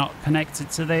 it's not connected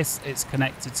to this. It's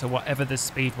connected to whatever the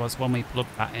speed was when we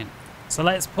plugged that in. So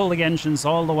let's pull the engines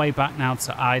all the way back now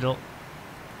to idle.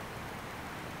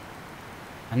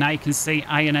 And now you can see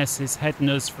INS is heading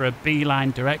us for a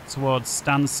beeline direct towards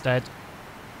Stansted.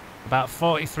 About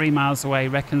 43 miles away.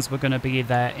 Reckons we're going to be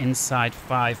there inside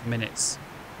 5 minutes.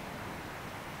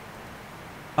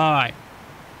 All right.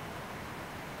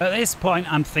 At this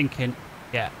point, I'm thinking,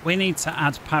 yeah, we need to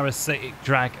add parasitic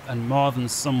drag and more than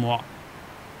somewhat.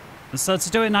 And so to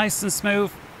do it nice and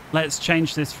smooth, let's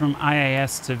change this from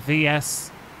IAS to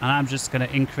VS. And I'm just going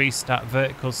to increase that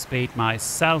vertical speed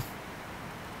myself.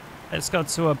 Let's go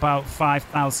to about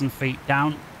 5,000 feet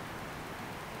down.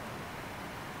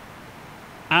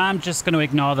 I'm just going to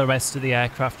ignore the rest of the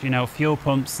aircraft, you know, fuel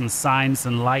pumps and signs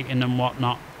and lighting and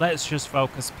whatnot. Let's just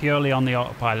focus purely on the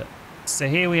autopilot. So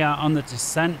here we are on the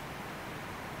descent.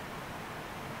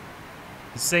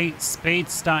 You see,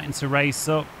 speed's starting to race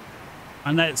up.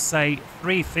 And let's say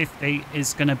 350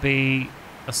 is going to be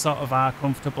a sort of our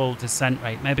comfortable descent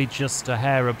rate, maybe just a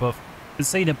hair above. You can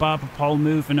see the barber pole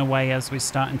moving away as we're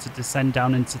starting to descend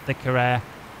down into thicker air.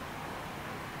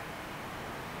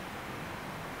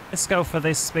 Let's go for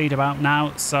this speed about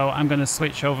now. So I'm going to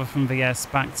switch over from VS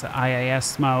back to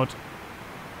IAS mode.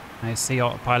 I see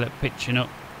autopilot pitching up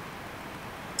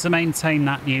to maintain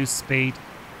that new speed.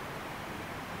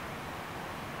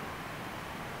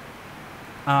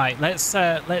 All right, let's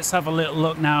have a little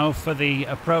look now for the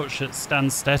approach at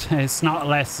Stansted. It's not a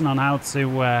lesson on how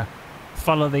to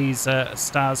follow these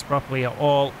stars properly at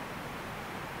all.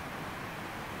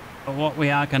 But what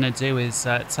we are going to do is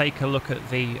take a look at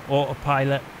the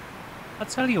autopilot. I'll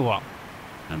tell you what.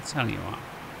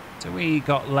 So we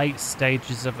got late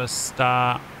stages of a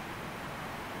star.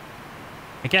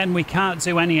 Again, we can't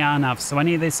do any RNAV, so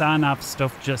any of this RNAV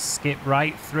stuff, just skip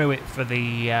right through it for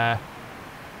the... and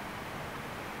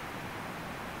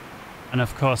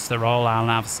of course, they're all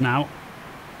RNAVs now.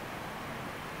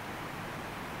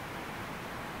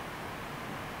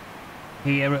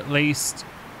 Here at least.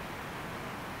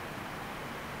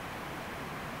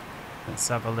 Let's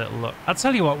have a little look. I'll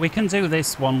tell you what, we can do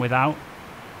this one without.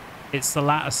 It's the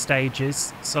latter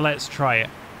stages, so let's try it.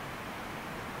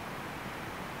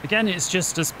 Again, it's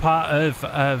just as part of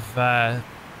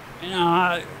you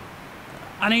know,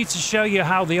 I need to show you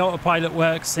how the autopilot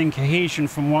works in cohesion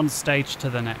from one stage to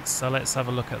the next. So let's have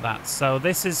a look at that. So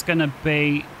this is going to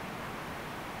be...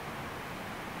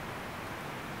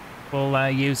 We'll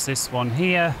use this one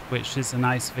here, which is a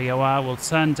nice VOR. We'll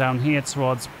turn down here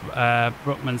towards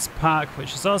Brookman's Park,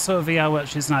 which is also a VOR,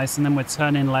 which is nice. And then we're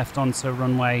turning left onto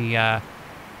runway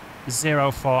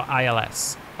 04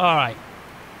 ILS. All right.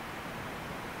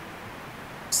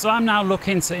 So I'm now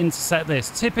looking to intercept this.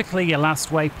 Typically, your last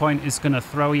waypoint is going to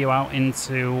throw you out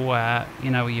into,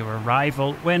 you know, your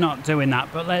arrival. We're not doing that,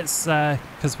 but let's,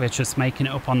 because we're just making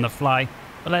it up on the fly.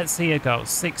 But let's see it go,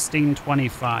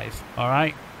 1625, all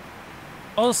right?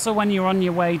 Also, when you're on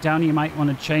your way down, you might want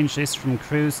to change this from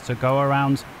cruise to go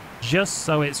around, just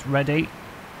so it's ready.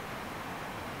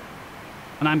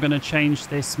 And I'm going to change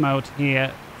this mode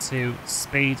here to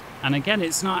speed. And again,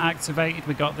 it's not activated.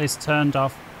 We got this turned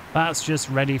off. That's just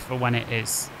ready for when it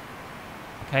is.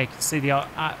 Okay, you can see the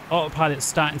autopilot's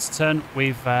starting to turn.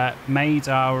 We've made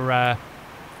our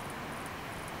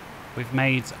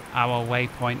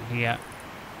waypoint here.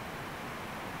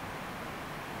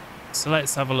 So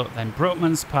let's have a look then.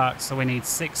 Brookman's Park. So we need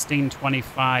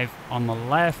 1625 on the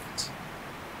left.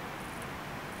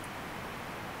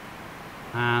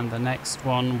 And the next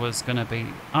one was going to be...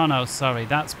 Oh, no, sorry.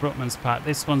 That's Brookman's Park.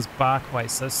 This one's Barkway.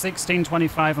 So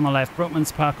 1625 on the left.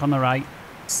 Brookman's Park on the right.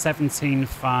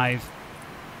 17.5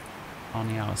 on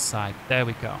the other side. There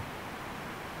we go.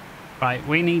 Right,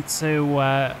 we need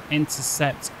to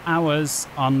intercept ours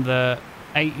on the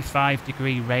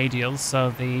 85-degree radial. So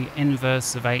the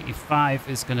inverse of 85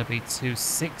 is going to be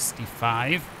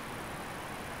 265.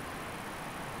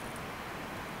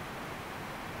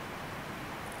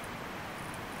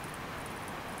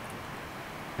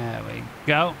 There we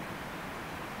go.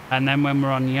 And then when we're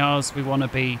on yours, we want to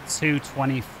be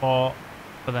 224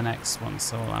 for the next one.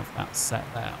 So we'll have that set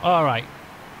there. All right.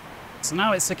 So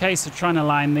now it's a case of trying to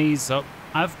line these up.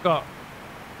 I've got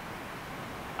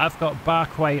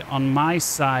Barkway on my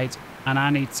side, and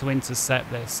I need to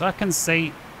intercept this. So I can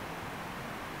see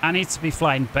I need to be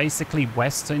flying basically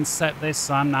west to intercept this.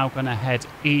 So I'm now going to head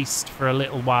east for a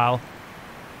little while.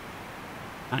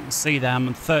 I can see there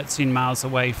I'm 13 miles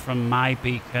away from my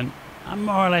beacon. I'm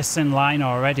more or less in line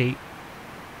already.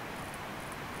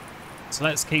 So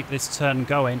let's keep this turn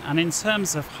going. And in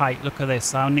terms of height, look at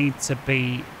this. I'll need to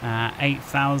be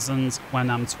 8,000 when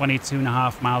I'm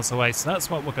 22.5 miles away. So that's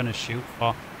what we're going to shoot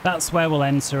for. That's where we'll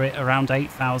enter it, around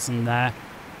 8,000 there.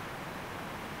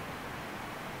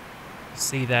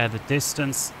 See there the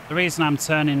distance. The reason I'm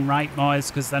turning right more is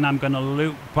because then I'm going to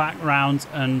loop back round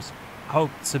and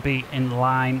hope to be in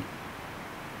line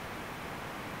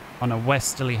on a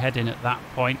westerly heading at that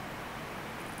point.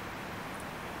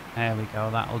 There we go,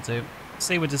 that'll do.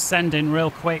 See, we're descending real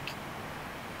quick.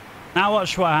 Now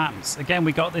watch what happens. Again,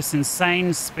 we got this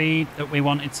insane speed that we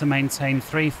wanted to maintain,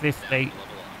 350.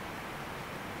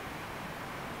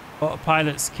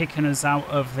 Autopilot's kicking us out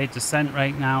of the descent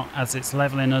rate now as it's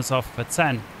leveling us off for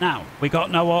 10. Now, we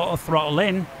got no auto throttle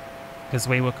in because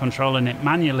we were controlling it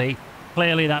manually.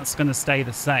 Clearly that's going to stay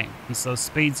the same, and so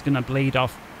speed's going to bleed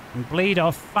off, and bleed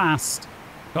off fast.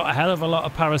 Got a hell of a lot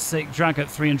of parasitic drag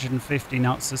at 350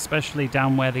 knots, especially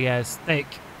down where the air's thick.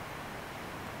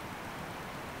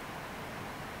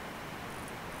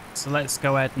 So let's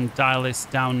go ahead and dial this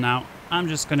down now. I'm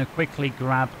just going to quickly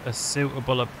grab a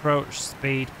suitable approach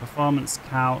speed, performance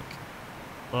calc,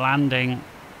 landing,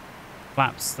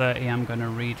 flaps 30 I'm going to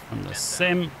read from the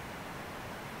sim.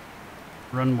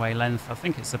 Runway length, I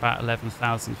think it's about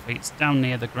 11,000 feet. It's down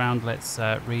near the ground. Let's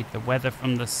read the weather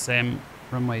from the sim.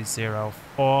 Runway 04.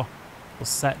 We'll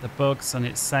set the bugs, and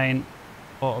it's saying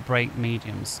auto brake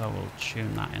medium, so we'll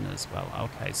tune that in as well.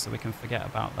 Okay, so we can forget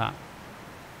about that.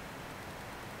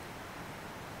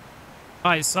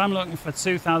 Alright, so I'm looking for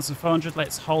 2,400.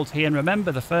 Let's hold here. And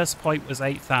remember, the first point was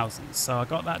 8,000. So I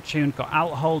got that tuned, got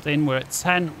alt hold in. We're at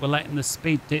 10. We're letting the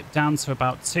speed dip down to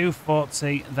about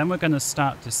 240. Then we're going to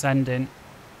start descending.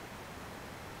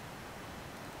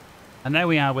 And there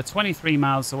we are. We're 23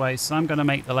 miles away. So I'm going to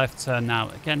make the left turn now.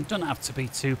 Again, don't have to be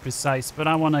too precise, but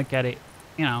I want to get it,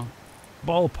 you know,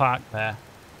 ballpark there.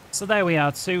 So there we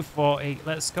are, 240.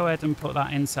 Let's go ahead and put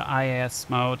that into IAS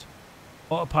mode.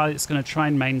 Autopilot's going to try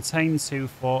and maintain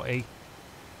 240.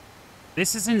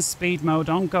 This is in speed mode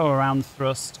on go around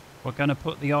thrust. We're going to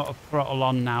put the auto throttle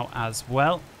on now as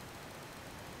well.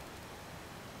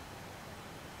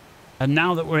 And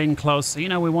now that we're in closer, you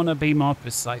know, we want to be more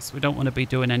precise. We don't want to be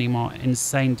doing any more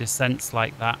insane descents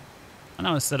like that. I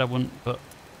know I said I wouldn't, but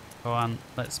go on.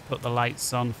 Let's put the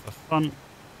lights on for fun.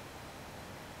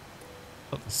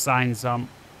 Put the signs on.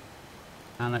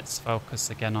 And let's focus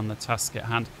again on the task at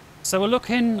hand. So we're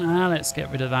looking, let's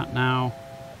get rid of that now.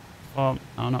 No,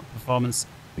 not performance.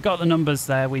 We got the numbers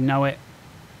there, we know it.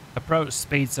 Approach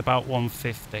speed's about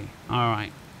 150.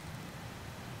 Alright.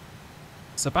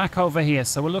 So back over here.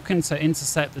 So we're looking to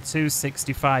intercept the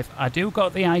 265. I do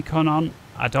got the icon on.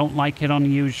 I don't like it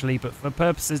on usually, but for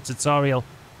purposes of tutorial,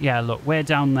 yeah, look, we're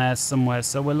down there somewhere.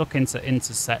 So we're looking to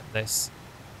intercept this.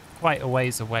 Quite a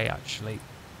ways away, actually.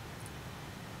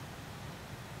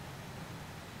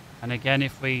 And again,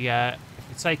 if we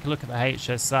take a look at the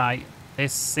HSI,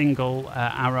 this single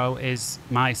arrow is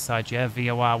my side, yeah,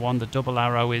 VOR1. The double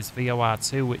arrow is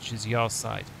VOR2, which is your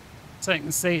side. So you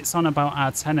can see it's on about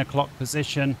our 10 o'clock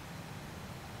position,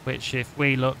 which if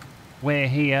we look, we're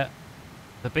here,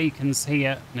 the beacon's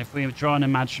here, and if we draw an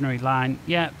imaginary line,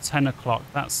 yeah, 10 o'clock,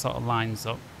 that sort of lines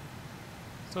up.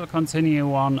 So we'll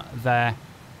continue on there.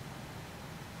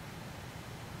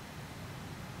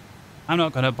 I'm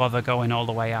not going to bother going all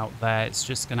the way out there. It's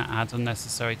just going to add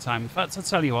unnecessary time. In fact, I'll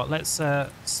tell you what. Let's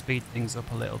speed things up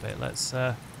a little bit. Let's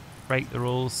break the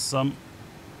rules some.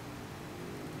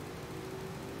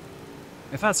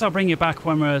 In fact, I'll bring you back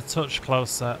when we're a touch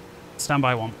closer. Stand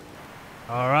by one.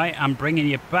 All right, I'm bringing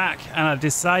you back. And I've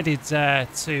decided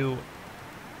to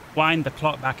wind the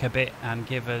clock back a bit and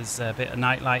give us a bit of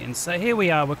night lighting. So here we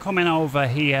are. We're coming over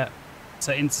here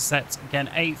to intercept again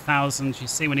 8,000. You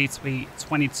see we need to be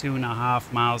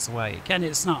 22.5 miles away. Again,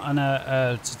 it's not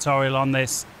a tutorial on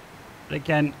this, but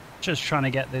again, just trying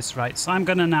to get this right. So I'm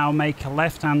going to now make a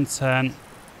left-hand turn.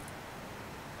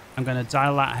 I'm going to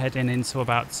dial that head in into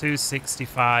about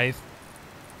 265.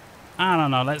 I don't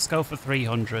know, let's go for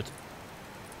 300.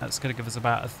 That's going to give us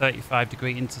about a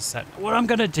 35-degree intercept. What I'm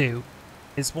going to do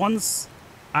is once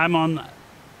I'm on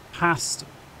past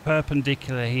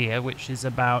perpendicular here, which is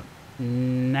about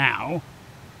now,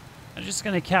 I'm just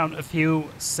going to count a few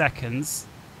seconds.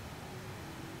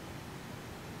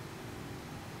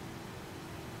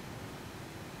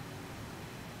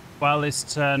 While this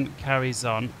turn carries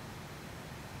on.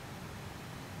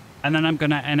 And then I'm going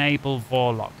to enable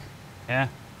Vorlock. Yeah.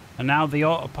 And now the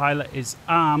autopilot is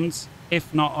armed,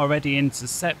 if not already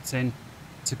intercepting,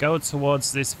 to go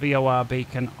towards this VOR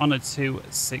beacon on a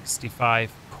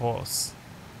 265 course.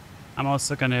 I'm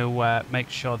also going to make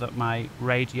sure that my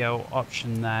radio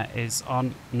option there is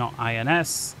on, not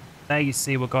INS. There you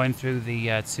see we're going through the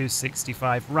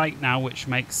 265 right now, which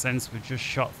makes sense. We've just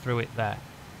shot through it there.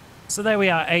 So there we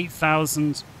are,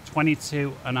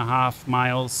 8,022.5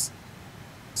 miles.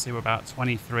 See, we're about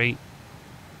 23.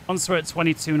 Once we're at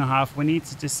 22.5, we need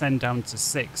to descend down to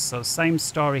 6. So same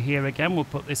story here again. We'll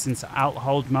put this into alt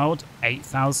hold mode,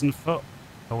 8,000 foot.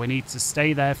 But we need to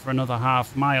stay there for another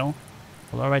half mile.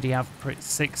 We'll already have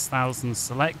 6,000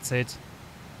 selected.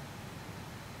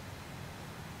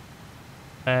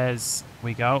 As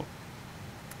we go.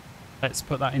 Let's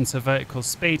put that into vertical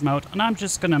speed mode. And I'm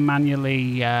just going to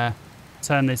manually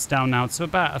turn this down now to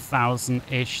about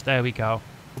 1,000-ish. There we go.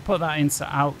 We'll put that into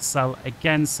alt cell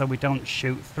again so we don't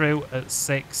shoot through at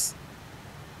 6.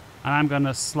 And I'm going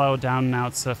to slow down now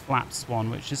to flaps 1,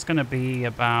 which is going to be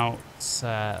about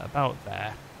there.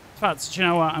 In fact, do you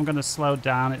know what? I'm going to slow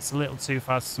down. It's a little too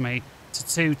fast for me. To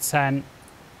 210.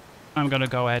 I'm going to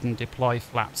go ahead and deploy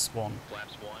flaps 1.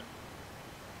 Flaps 1.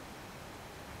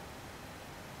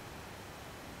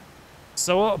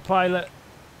 So autopilot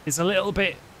is a little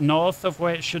bit north of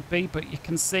where it should be, but you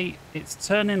can see it's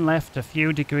turning left a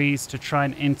few degrees to try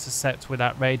and intercept with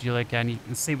that radial again. You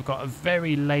can see we've got a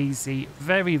very lazy,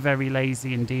 very, very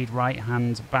lazy indeed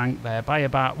right-hand bank there by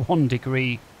about 1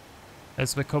 degree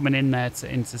as we're coming in there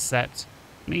to intercept.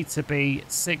 We need to be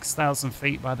 6,000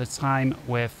 feet by the time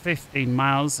we're 15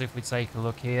 miles if we take a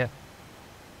look here.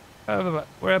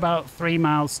 We're about 3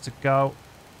 miles to go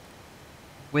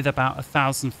with about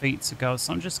 1,000 feet to go.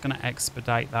 So I'm just going to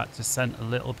expedite that descent a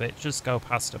little bit. Just go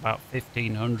past about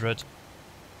 1,500.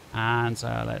 And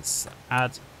let's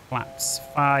add flaps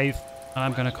 5. And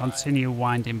I'm going to continue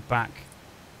winding back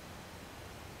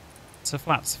to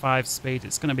flaps 5 speed.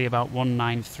 It's going to be about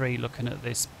 193 looking at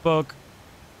this bug.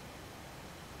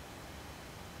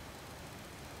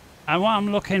 And what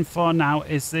I'm looking for now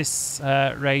is this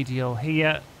radial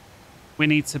here. We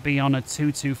need to be on a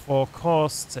 224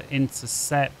 course to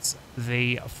intercept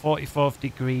the 44th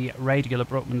degree radial of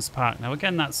Brookman's Park. Now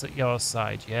again, that's at your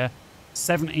side, yeah?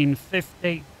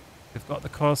 1750. We've got the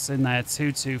course in there,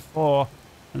 224.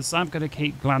 And so I'm going to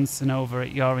keep glancing over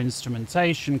at your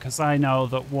instrumentation because I know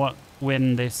that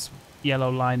when this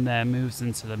yellow line there moves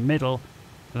into the middle,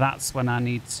 that's when I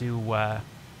need to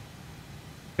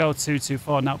go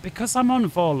 224. Now, because I'm on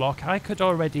Vorlock, I could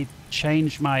already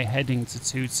change my heading to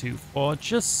 224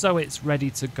 just so it's ready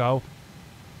to go.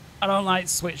 I don't like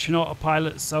switching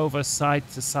autopilots over side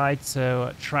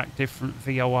to track different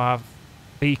VOR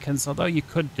beacons, although you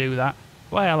could do that.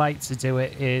 The way I like to do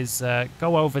it is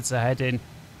go over to heading,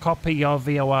 copy your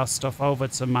VOR stuff over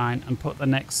to mine, and put the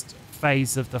next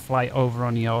phase of the flight over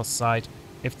on your side,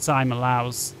 if time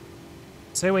allows.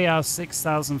 So here we are,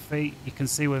 6,000 feet. You can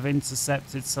see we've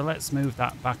intercepted, so let's move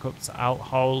that back up to alt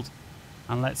hold,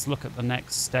 and let's look at the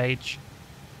next stage.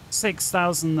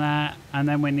 6,000 there, and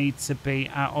then we need to be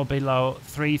at or below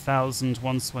 3,000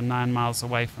 once we're 9 miles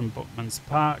away from Brookman's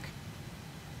Park.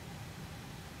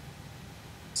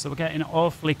 So we're getting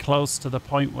awfully close to the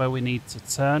point where we need to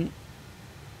turn.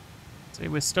 See,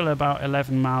 we're still about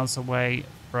 11 miles away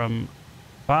from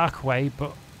Barkway,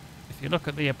 but if you look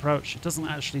at the approach, it doesn't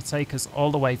actually take us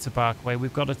all the way to Barkway.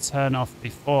 We've got to turn off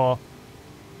before,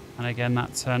 and again,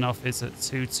 that turn off is at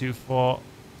 224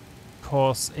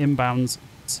 course inbound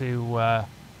to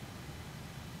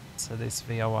this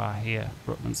VOR here,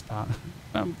 Brookman's Park.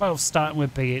 I'm both starting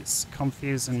with B. It's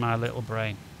confusing my little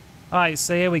brain. All right,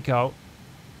 so here we go.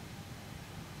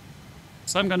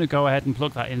 So I'm going to go ahead and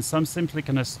plug that in. So I'm simply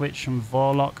going to switch from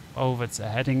Vorlock over to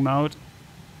heading mode.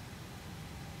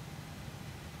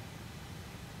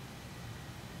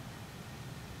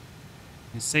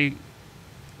 You see,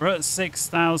 we're at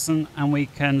 6,000 and we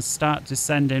can start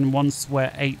descending once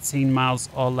we're 18 miles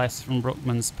or less from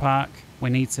Brookman's Park. We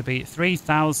need to be at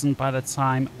 3,000 by the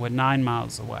time we're 9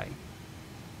 miles away.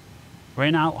 We're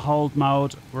in out hold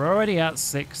mode. We're already at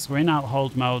 6. We're in out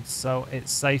hold mode, so it's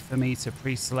safe for me to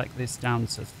pre-select this down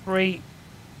to 3.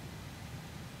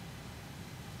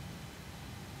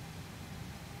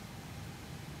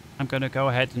 I'm going to go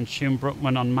ahead and tune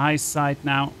Brookman on my side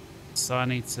now. So I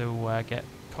need to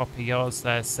copy yours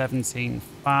there,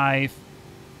 17.5.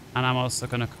 And I'm also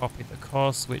going to copy the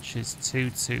course, which is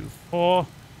 224.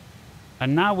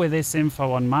 And now with this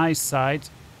info on my side,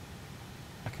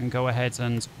 I can go ahead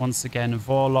and once again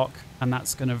Vorlock, and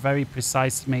that's going to very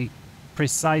precisely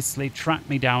track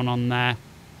me down on there.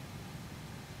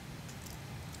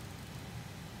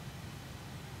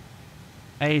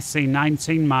 AC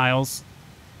 19 miles.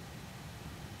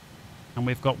 And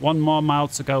we've got 1 more mile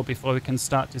to go before we can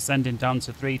start descending down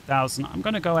to 3,000. I'm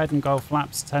going to go ahead and go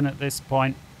flaps 10 at this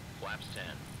point. Flaps 10.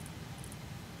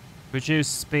 Reduce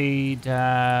speed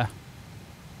to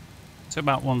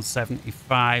about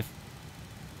 175.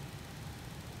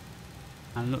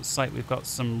 And it looks like we've got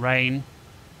some rain.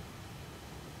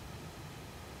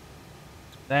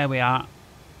 There we are.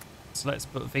 So let's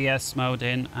put VS mode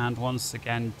in and once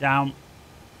again down.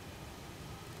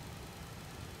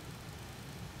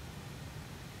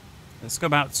 Let's go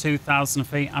about 2,000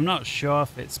 feet. I'm not sure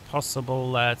if it's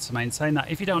possible to maintain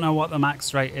that. If you don't know what the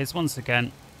max rate is, once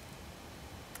again,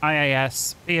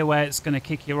 IAS, be aware it's going to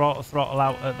kick your auto throttle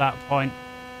out at that point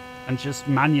and just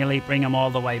manually bring them all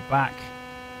the way back.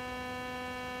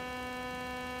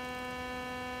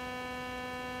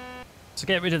 To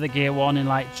get rid of the gear warning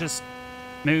light, just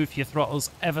move your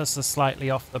throttles ever so slightly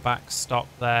off the back stop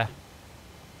there.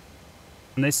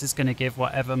 And this is going to give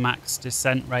whatever max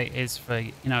descent rate is for,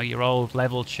 you know, your old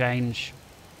level change.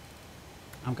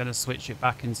 I'm going to switch it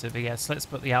back into VS. Let's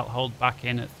put the out hold back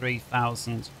in at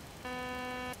 3,000.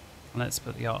 Let's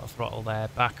put the auto throttle there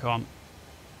back on.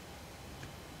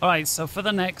 Alright, so for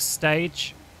the next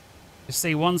stage, you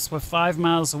see once we're 5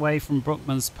 miles away from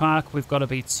Brookman's Park, we've got to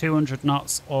be 200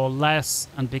 knots or less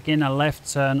and begin a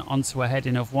left turn onto a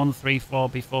heading of 134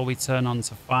 before we turn on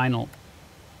to final.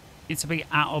 Need to be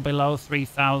at or below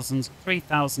 3,000.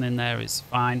 3,000 in there is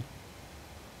fine.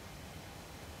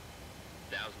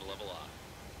 1,000 level off.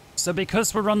 So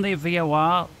because we're on the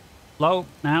VOR low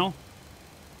now,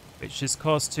 which is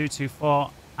course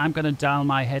 224, I'm going to dial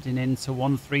my heading into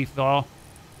 134.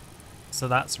 So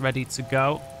that's ready to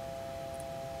go.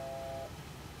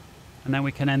 And then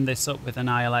we can end this up with an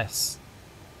ILS.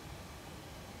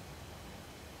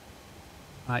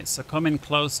 Right, so coming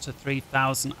close to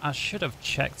 3,000. I should have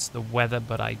checked the weather,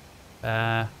 but I...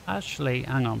 actually,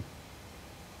 hang on.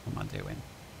 What am I doing?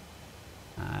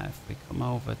 If we come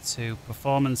over to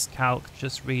Performance Calc,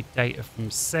 just read data from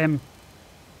Sim.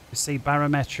 We see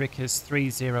barometric is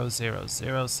 3000,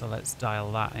 so let's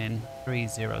dial that in.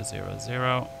 3000.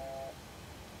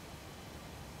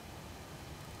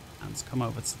 And let's come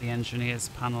over to the engineers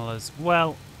panel as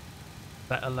well.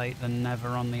 Better late than never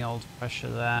on the old pressure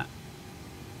there.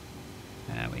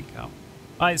 There we go.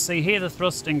 Right, so you hear the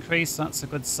thrust increase. That's a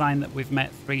good sign that we've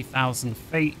met 3,000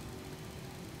 feet.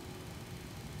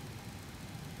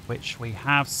 Which we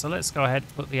have. So let's go ahead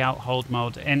and put the out-hold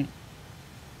mode in.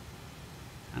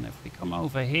 And if we come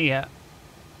over here,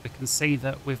 we can see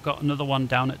that we've got another one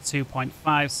down at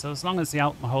 2.5. So as long as the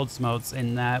out-hold mode's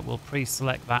in there, we'll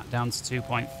pre-select that down to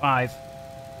 2.5.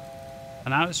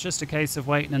 And now it's just a case of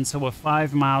waiting until we're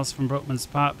 5 miles from Brookman's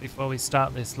Park before we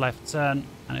start this left turn.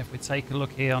 And if we take a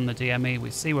look here on the DME, we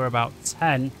see we're about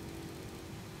 10.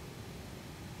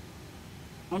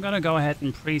 I'm going to go ahead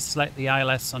and pre-select the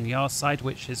ILS on your side,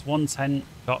 which is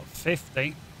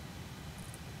 110.50.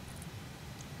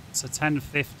 So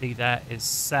 1050 there is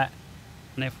set.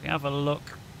 And if we have a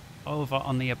look over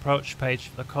on the approach page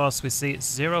for the course, we see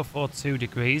it's 042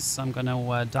 degrees. So I'm going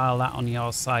to dial that on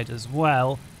your side as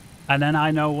well. And then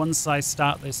I know once I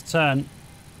start this turn,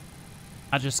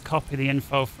 I just copy the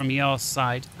info from your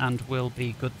side and we'll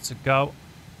be good to go.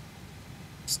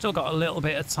 Still got a little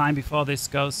bit of time before this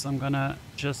goes, so I'm going to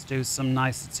just do some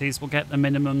niceties. We'll get the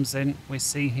minimums in. We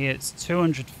see here it's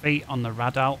 200 feet on the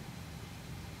Radial.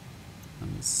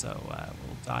 And so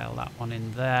we'll dial that one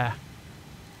in there.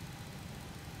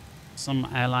 Some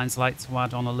airlines like to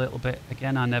add on a little bit.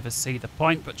 Again, I never see the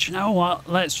point, but you know what?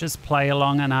 Let's just play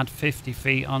along and add 50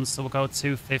 feet on, so we'll go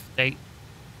 250.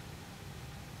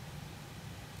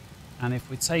 And if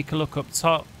we take a look up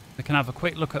top, we can have a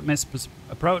quick look at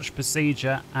approach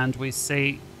procedure, and we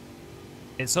see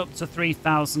it's up to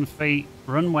 3,000 feet,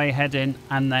 runway heading,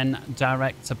 and then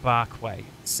direct to Barkway,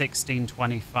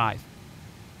 1625.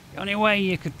 The only way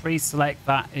you could pre-select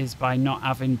that is by not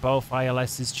having both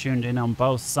ILSs tuned in on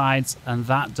both sides, and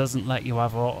that doesn't let you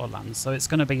have Autoland. So it's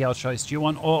going to be your choice. Do you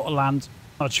want Autoland,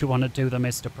 or do you want to do the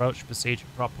missed approach procedure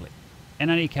properly? In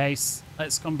any case,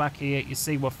 let's come back here. You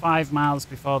see we're 5 miles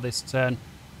before this turn.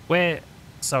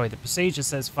 Sorry, the procedure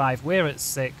says 5. We're at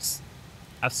 6.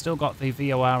 I've still got the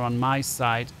VOR on my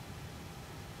side.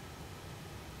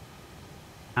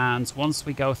 And once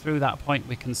we go through that point,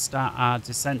 we can start our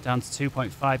descent down to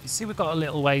 2.5. You see, we've got a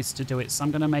little ways to do it, so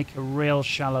I'm going to make a real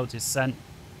shallow descent.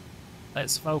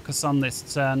 Let's focus on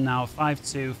this turn now.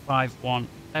 5251.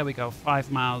 There we go,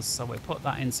 5 miles. So we put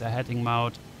that into heading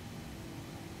mode.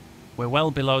 We're well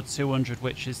below 200,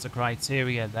 which is the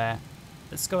criteria there.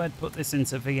 Let's go ahead and put this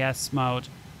into VS mode.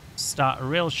 Start a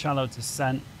real shallow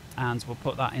descent, and we'll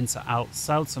put that into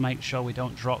alt-cell to make sure we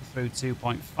don't drop through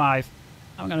 2.5.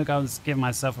 I'm going to go and give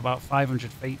myself about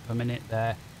 500 feet per minute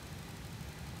there.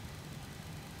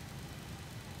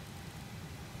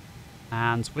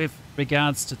 And with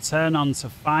regards to turn on to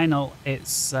final,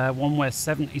 it's one where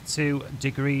 72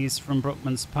 degrees from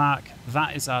Brookman's Park.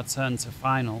 That is our turn to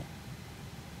final.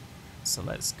 So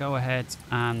let's go ahead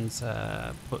and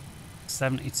put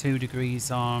 72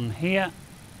 degrees on here.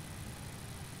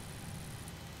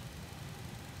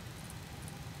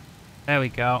 There we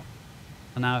go.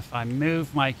 And now if I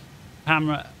move my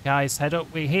camera, guys, head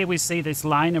up. Here we see this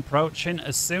line approaching.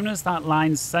 As soon as that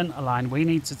line's center line, we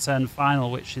need to turn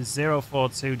final, which is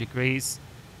 042 degrees.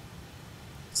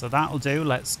 So that'll do.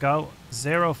 Let's go.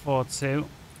 042.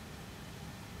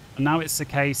 And now it's a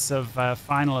case of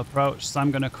final approach. So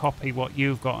I'm going to copy what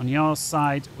you've got on your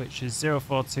side, which is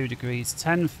 042 degrees,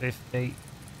 1050.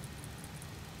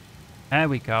 There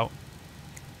we go.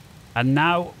 And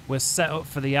now we're set up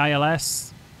for the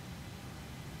ILS.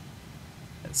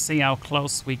 Let's see how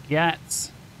close we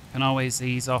get. Can always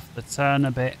ease off the turn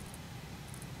a bit.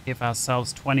 Give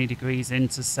ourselves 20 degrees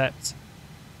intercept.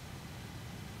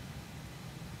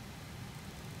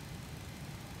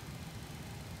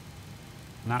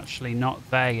 And actually not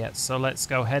there yet. So let's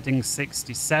go heading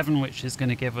 67, which is going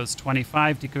to give us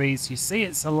 25 degrees. You see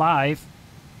it's alive.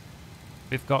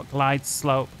 We've got glide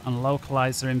slope and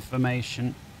localizer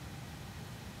information.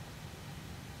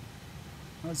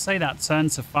 I'd say that turn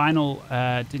to final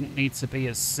didn't need to be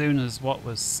as soon as what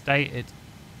was stated.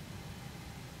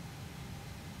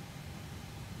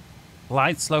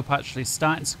 Glide slope actually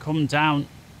starting to come down.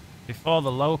 before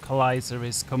the localizer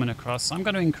is coming across. So I'm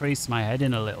going to increase my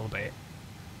heading a little bit.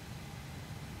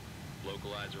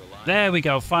 Localizer aligned. There we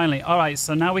go, finally. All right,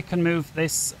 so now we can move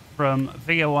this from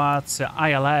VOR to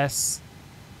ILS.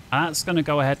 And that's going to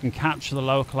go ahead and capture the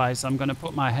localizer. I'm going to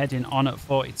put my heading on at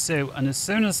 42. And as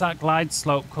soon as that glide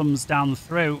slope comes down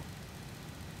through,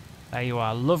 there you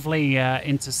are. Lovely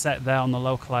intercept there on the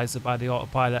localizer by the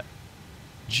autopilot.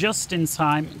 Just in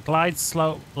time. Glide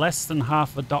slope less than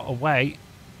half a dot away.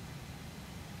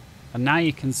 And now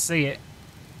you can see it.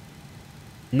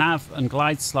 Nav and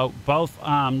glide slope both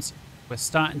armed. We're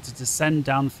starting to descend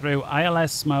down through.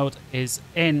 ILS mode is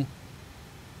in.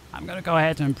 I'm going to go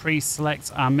ahead and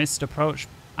pre-select our missed approach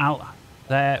out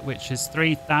there, which is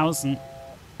 3000.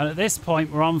 And at this point,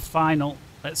 we're on final.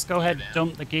 Let's go ahead and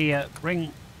dump the gear,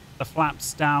 bring the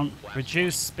flaps down,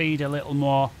 reduce speed a little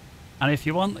more. And if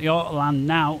you want the Autoland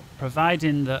now,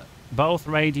 providing that both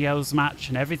radios match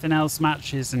and everything else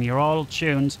matches and you're all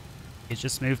tuned, you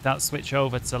just move that switch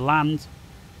over to land.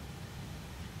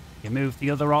 You move the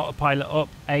other autopilot up,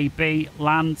 AB,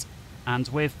 land. And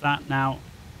with that now,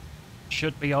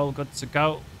 should be all good to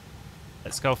go.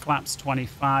 Let's go flaps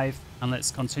 25 and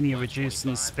let's continue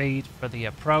reducing speed for the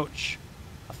approach.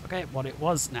 I forget what it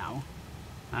was now.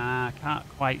 I can't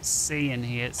quite see in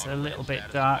here. It's a little bit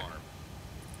dark.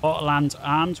 Autoland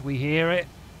armed, we hear it.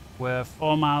 We're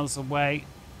 4 miles away.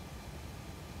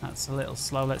 That's a little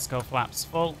slow. Let's go flaps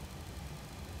full.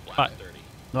 Flaps 30.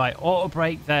 Right, auto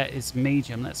brake there is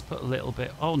medium. Let's put a little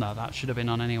bit. Oh no, that should have been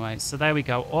on anyway. So there we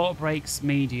go. Auto brake's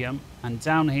medium. And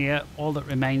down here, all that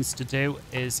remains to do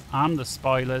is arm the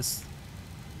spoilers.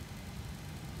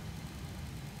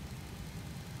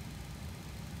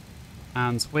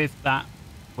 And with that,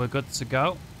 we're good to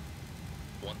go.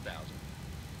 1000.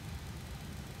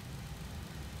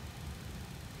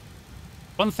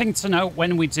 One thing to note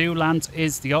when we do land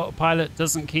is the autopilot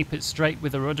doesn't keep it straight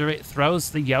with the rudder. It throws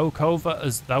the yoke over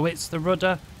as though it's the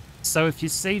rudder. So if you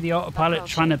see the autopilot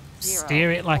trying to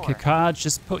steer it like a car,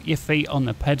 just put your feet on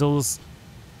the pedals.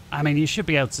 I mean, you should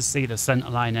be able to see the center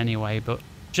line anyway, but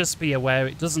just be aware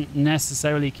it doesn't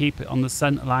necessarily keep it on the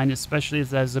center line, especially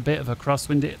if there's a bit of a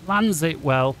crosswind. It lands it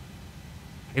well,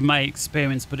 in my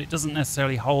experience, but it doesn't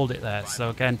necessarily hold it there.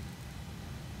 So again,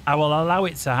 I will allow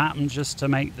it to happen just to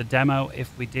make the demo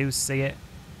if we do see it.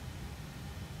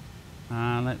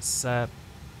 Let's... Terrain.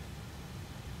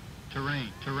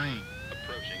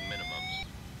 Approaching minimums.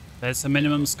 There's the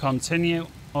minimums continue.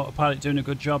 Autopilot doing a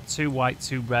good job. 2 white,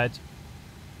 2 red.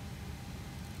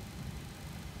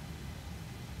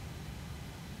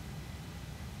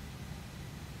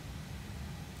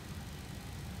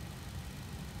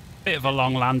 Bit of a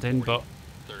long landing, but...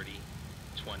 30,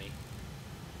 20,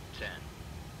 10.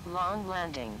 Long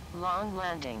landing.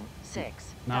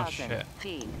 6,000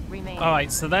 feet remaining.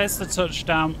 Alright, so there's the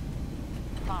touchdown.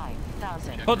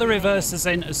 5,000. Put the reversers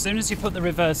in. As soon as you put the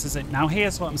reversers in. Now,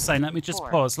 here's what I'm saying. Let me just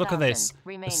pause. Look at this.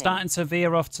 We're starting to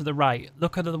veer off to the right.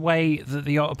 Look at the way that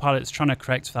the autopilot's trying to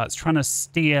correct for that. It's trying to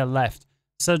steer left.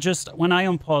 So just when I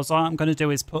unpause, all I'm going to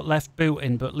do is put left boot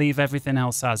in, but leave everything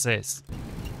else as is.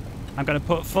 I'm going to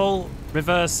put full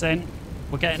reverse in.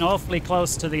 We're getting awfully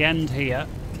close to the end here.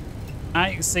 Now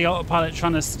you can see autopilot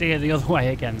trying to steer the other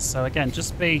way again. So again,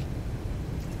 just be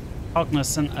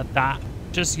cognizant of that.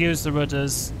 Just use the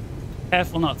rudders.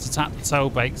 Careful not to tap the toe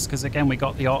brakes because again we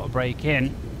got the auto brake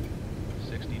in.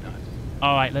 60 knots.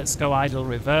 Alright, let's go idle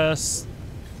reverse.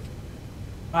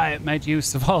 Right, it made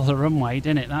use of all the runway,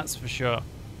 didn't it? That's for sure.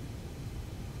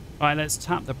 Alright, let's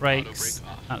tap the brakes. Auto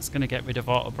brake off. That's going to get rid of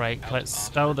auto brake. Let's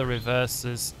stow the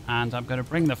reversers and I'm going to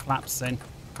bring the flaps in.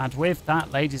 And with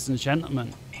that, ladies and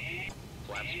gentlemen,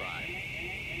 Flaps 5.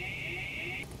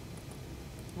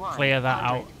 clear that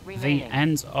out. The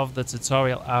end of the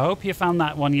tutorial. I hope you found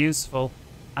that one useful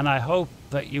and I hope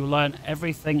that you learn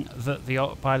everything that the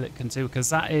autopilot can do,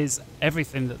 because that is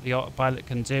everything that the autopilot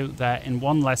can do there in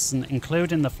one lesson,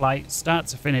 including the flight start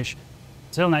to finish.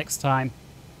 Till next time.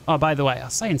 Oh, by the way, I'll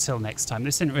say until next time.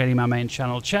 This isn't really my main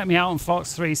channel. Check me out on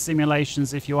Fox 3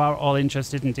 Simulations if you are all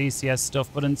interested in DCS stuff.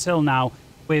 But until now,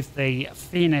 with the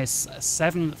Felis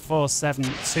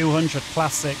 747-200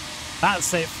 Classic,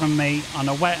 that's it from me on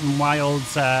a wet and wild...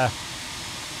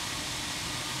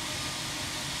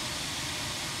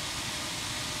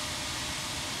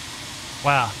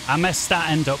 Wow, I messed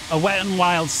that end up. A wet and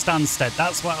wild Stansted.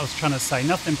 That's what I was trying to say.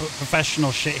 Nothing but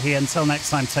professional shit here. Until next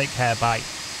time, take care. Bye.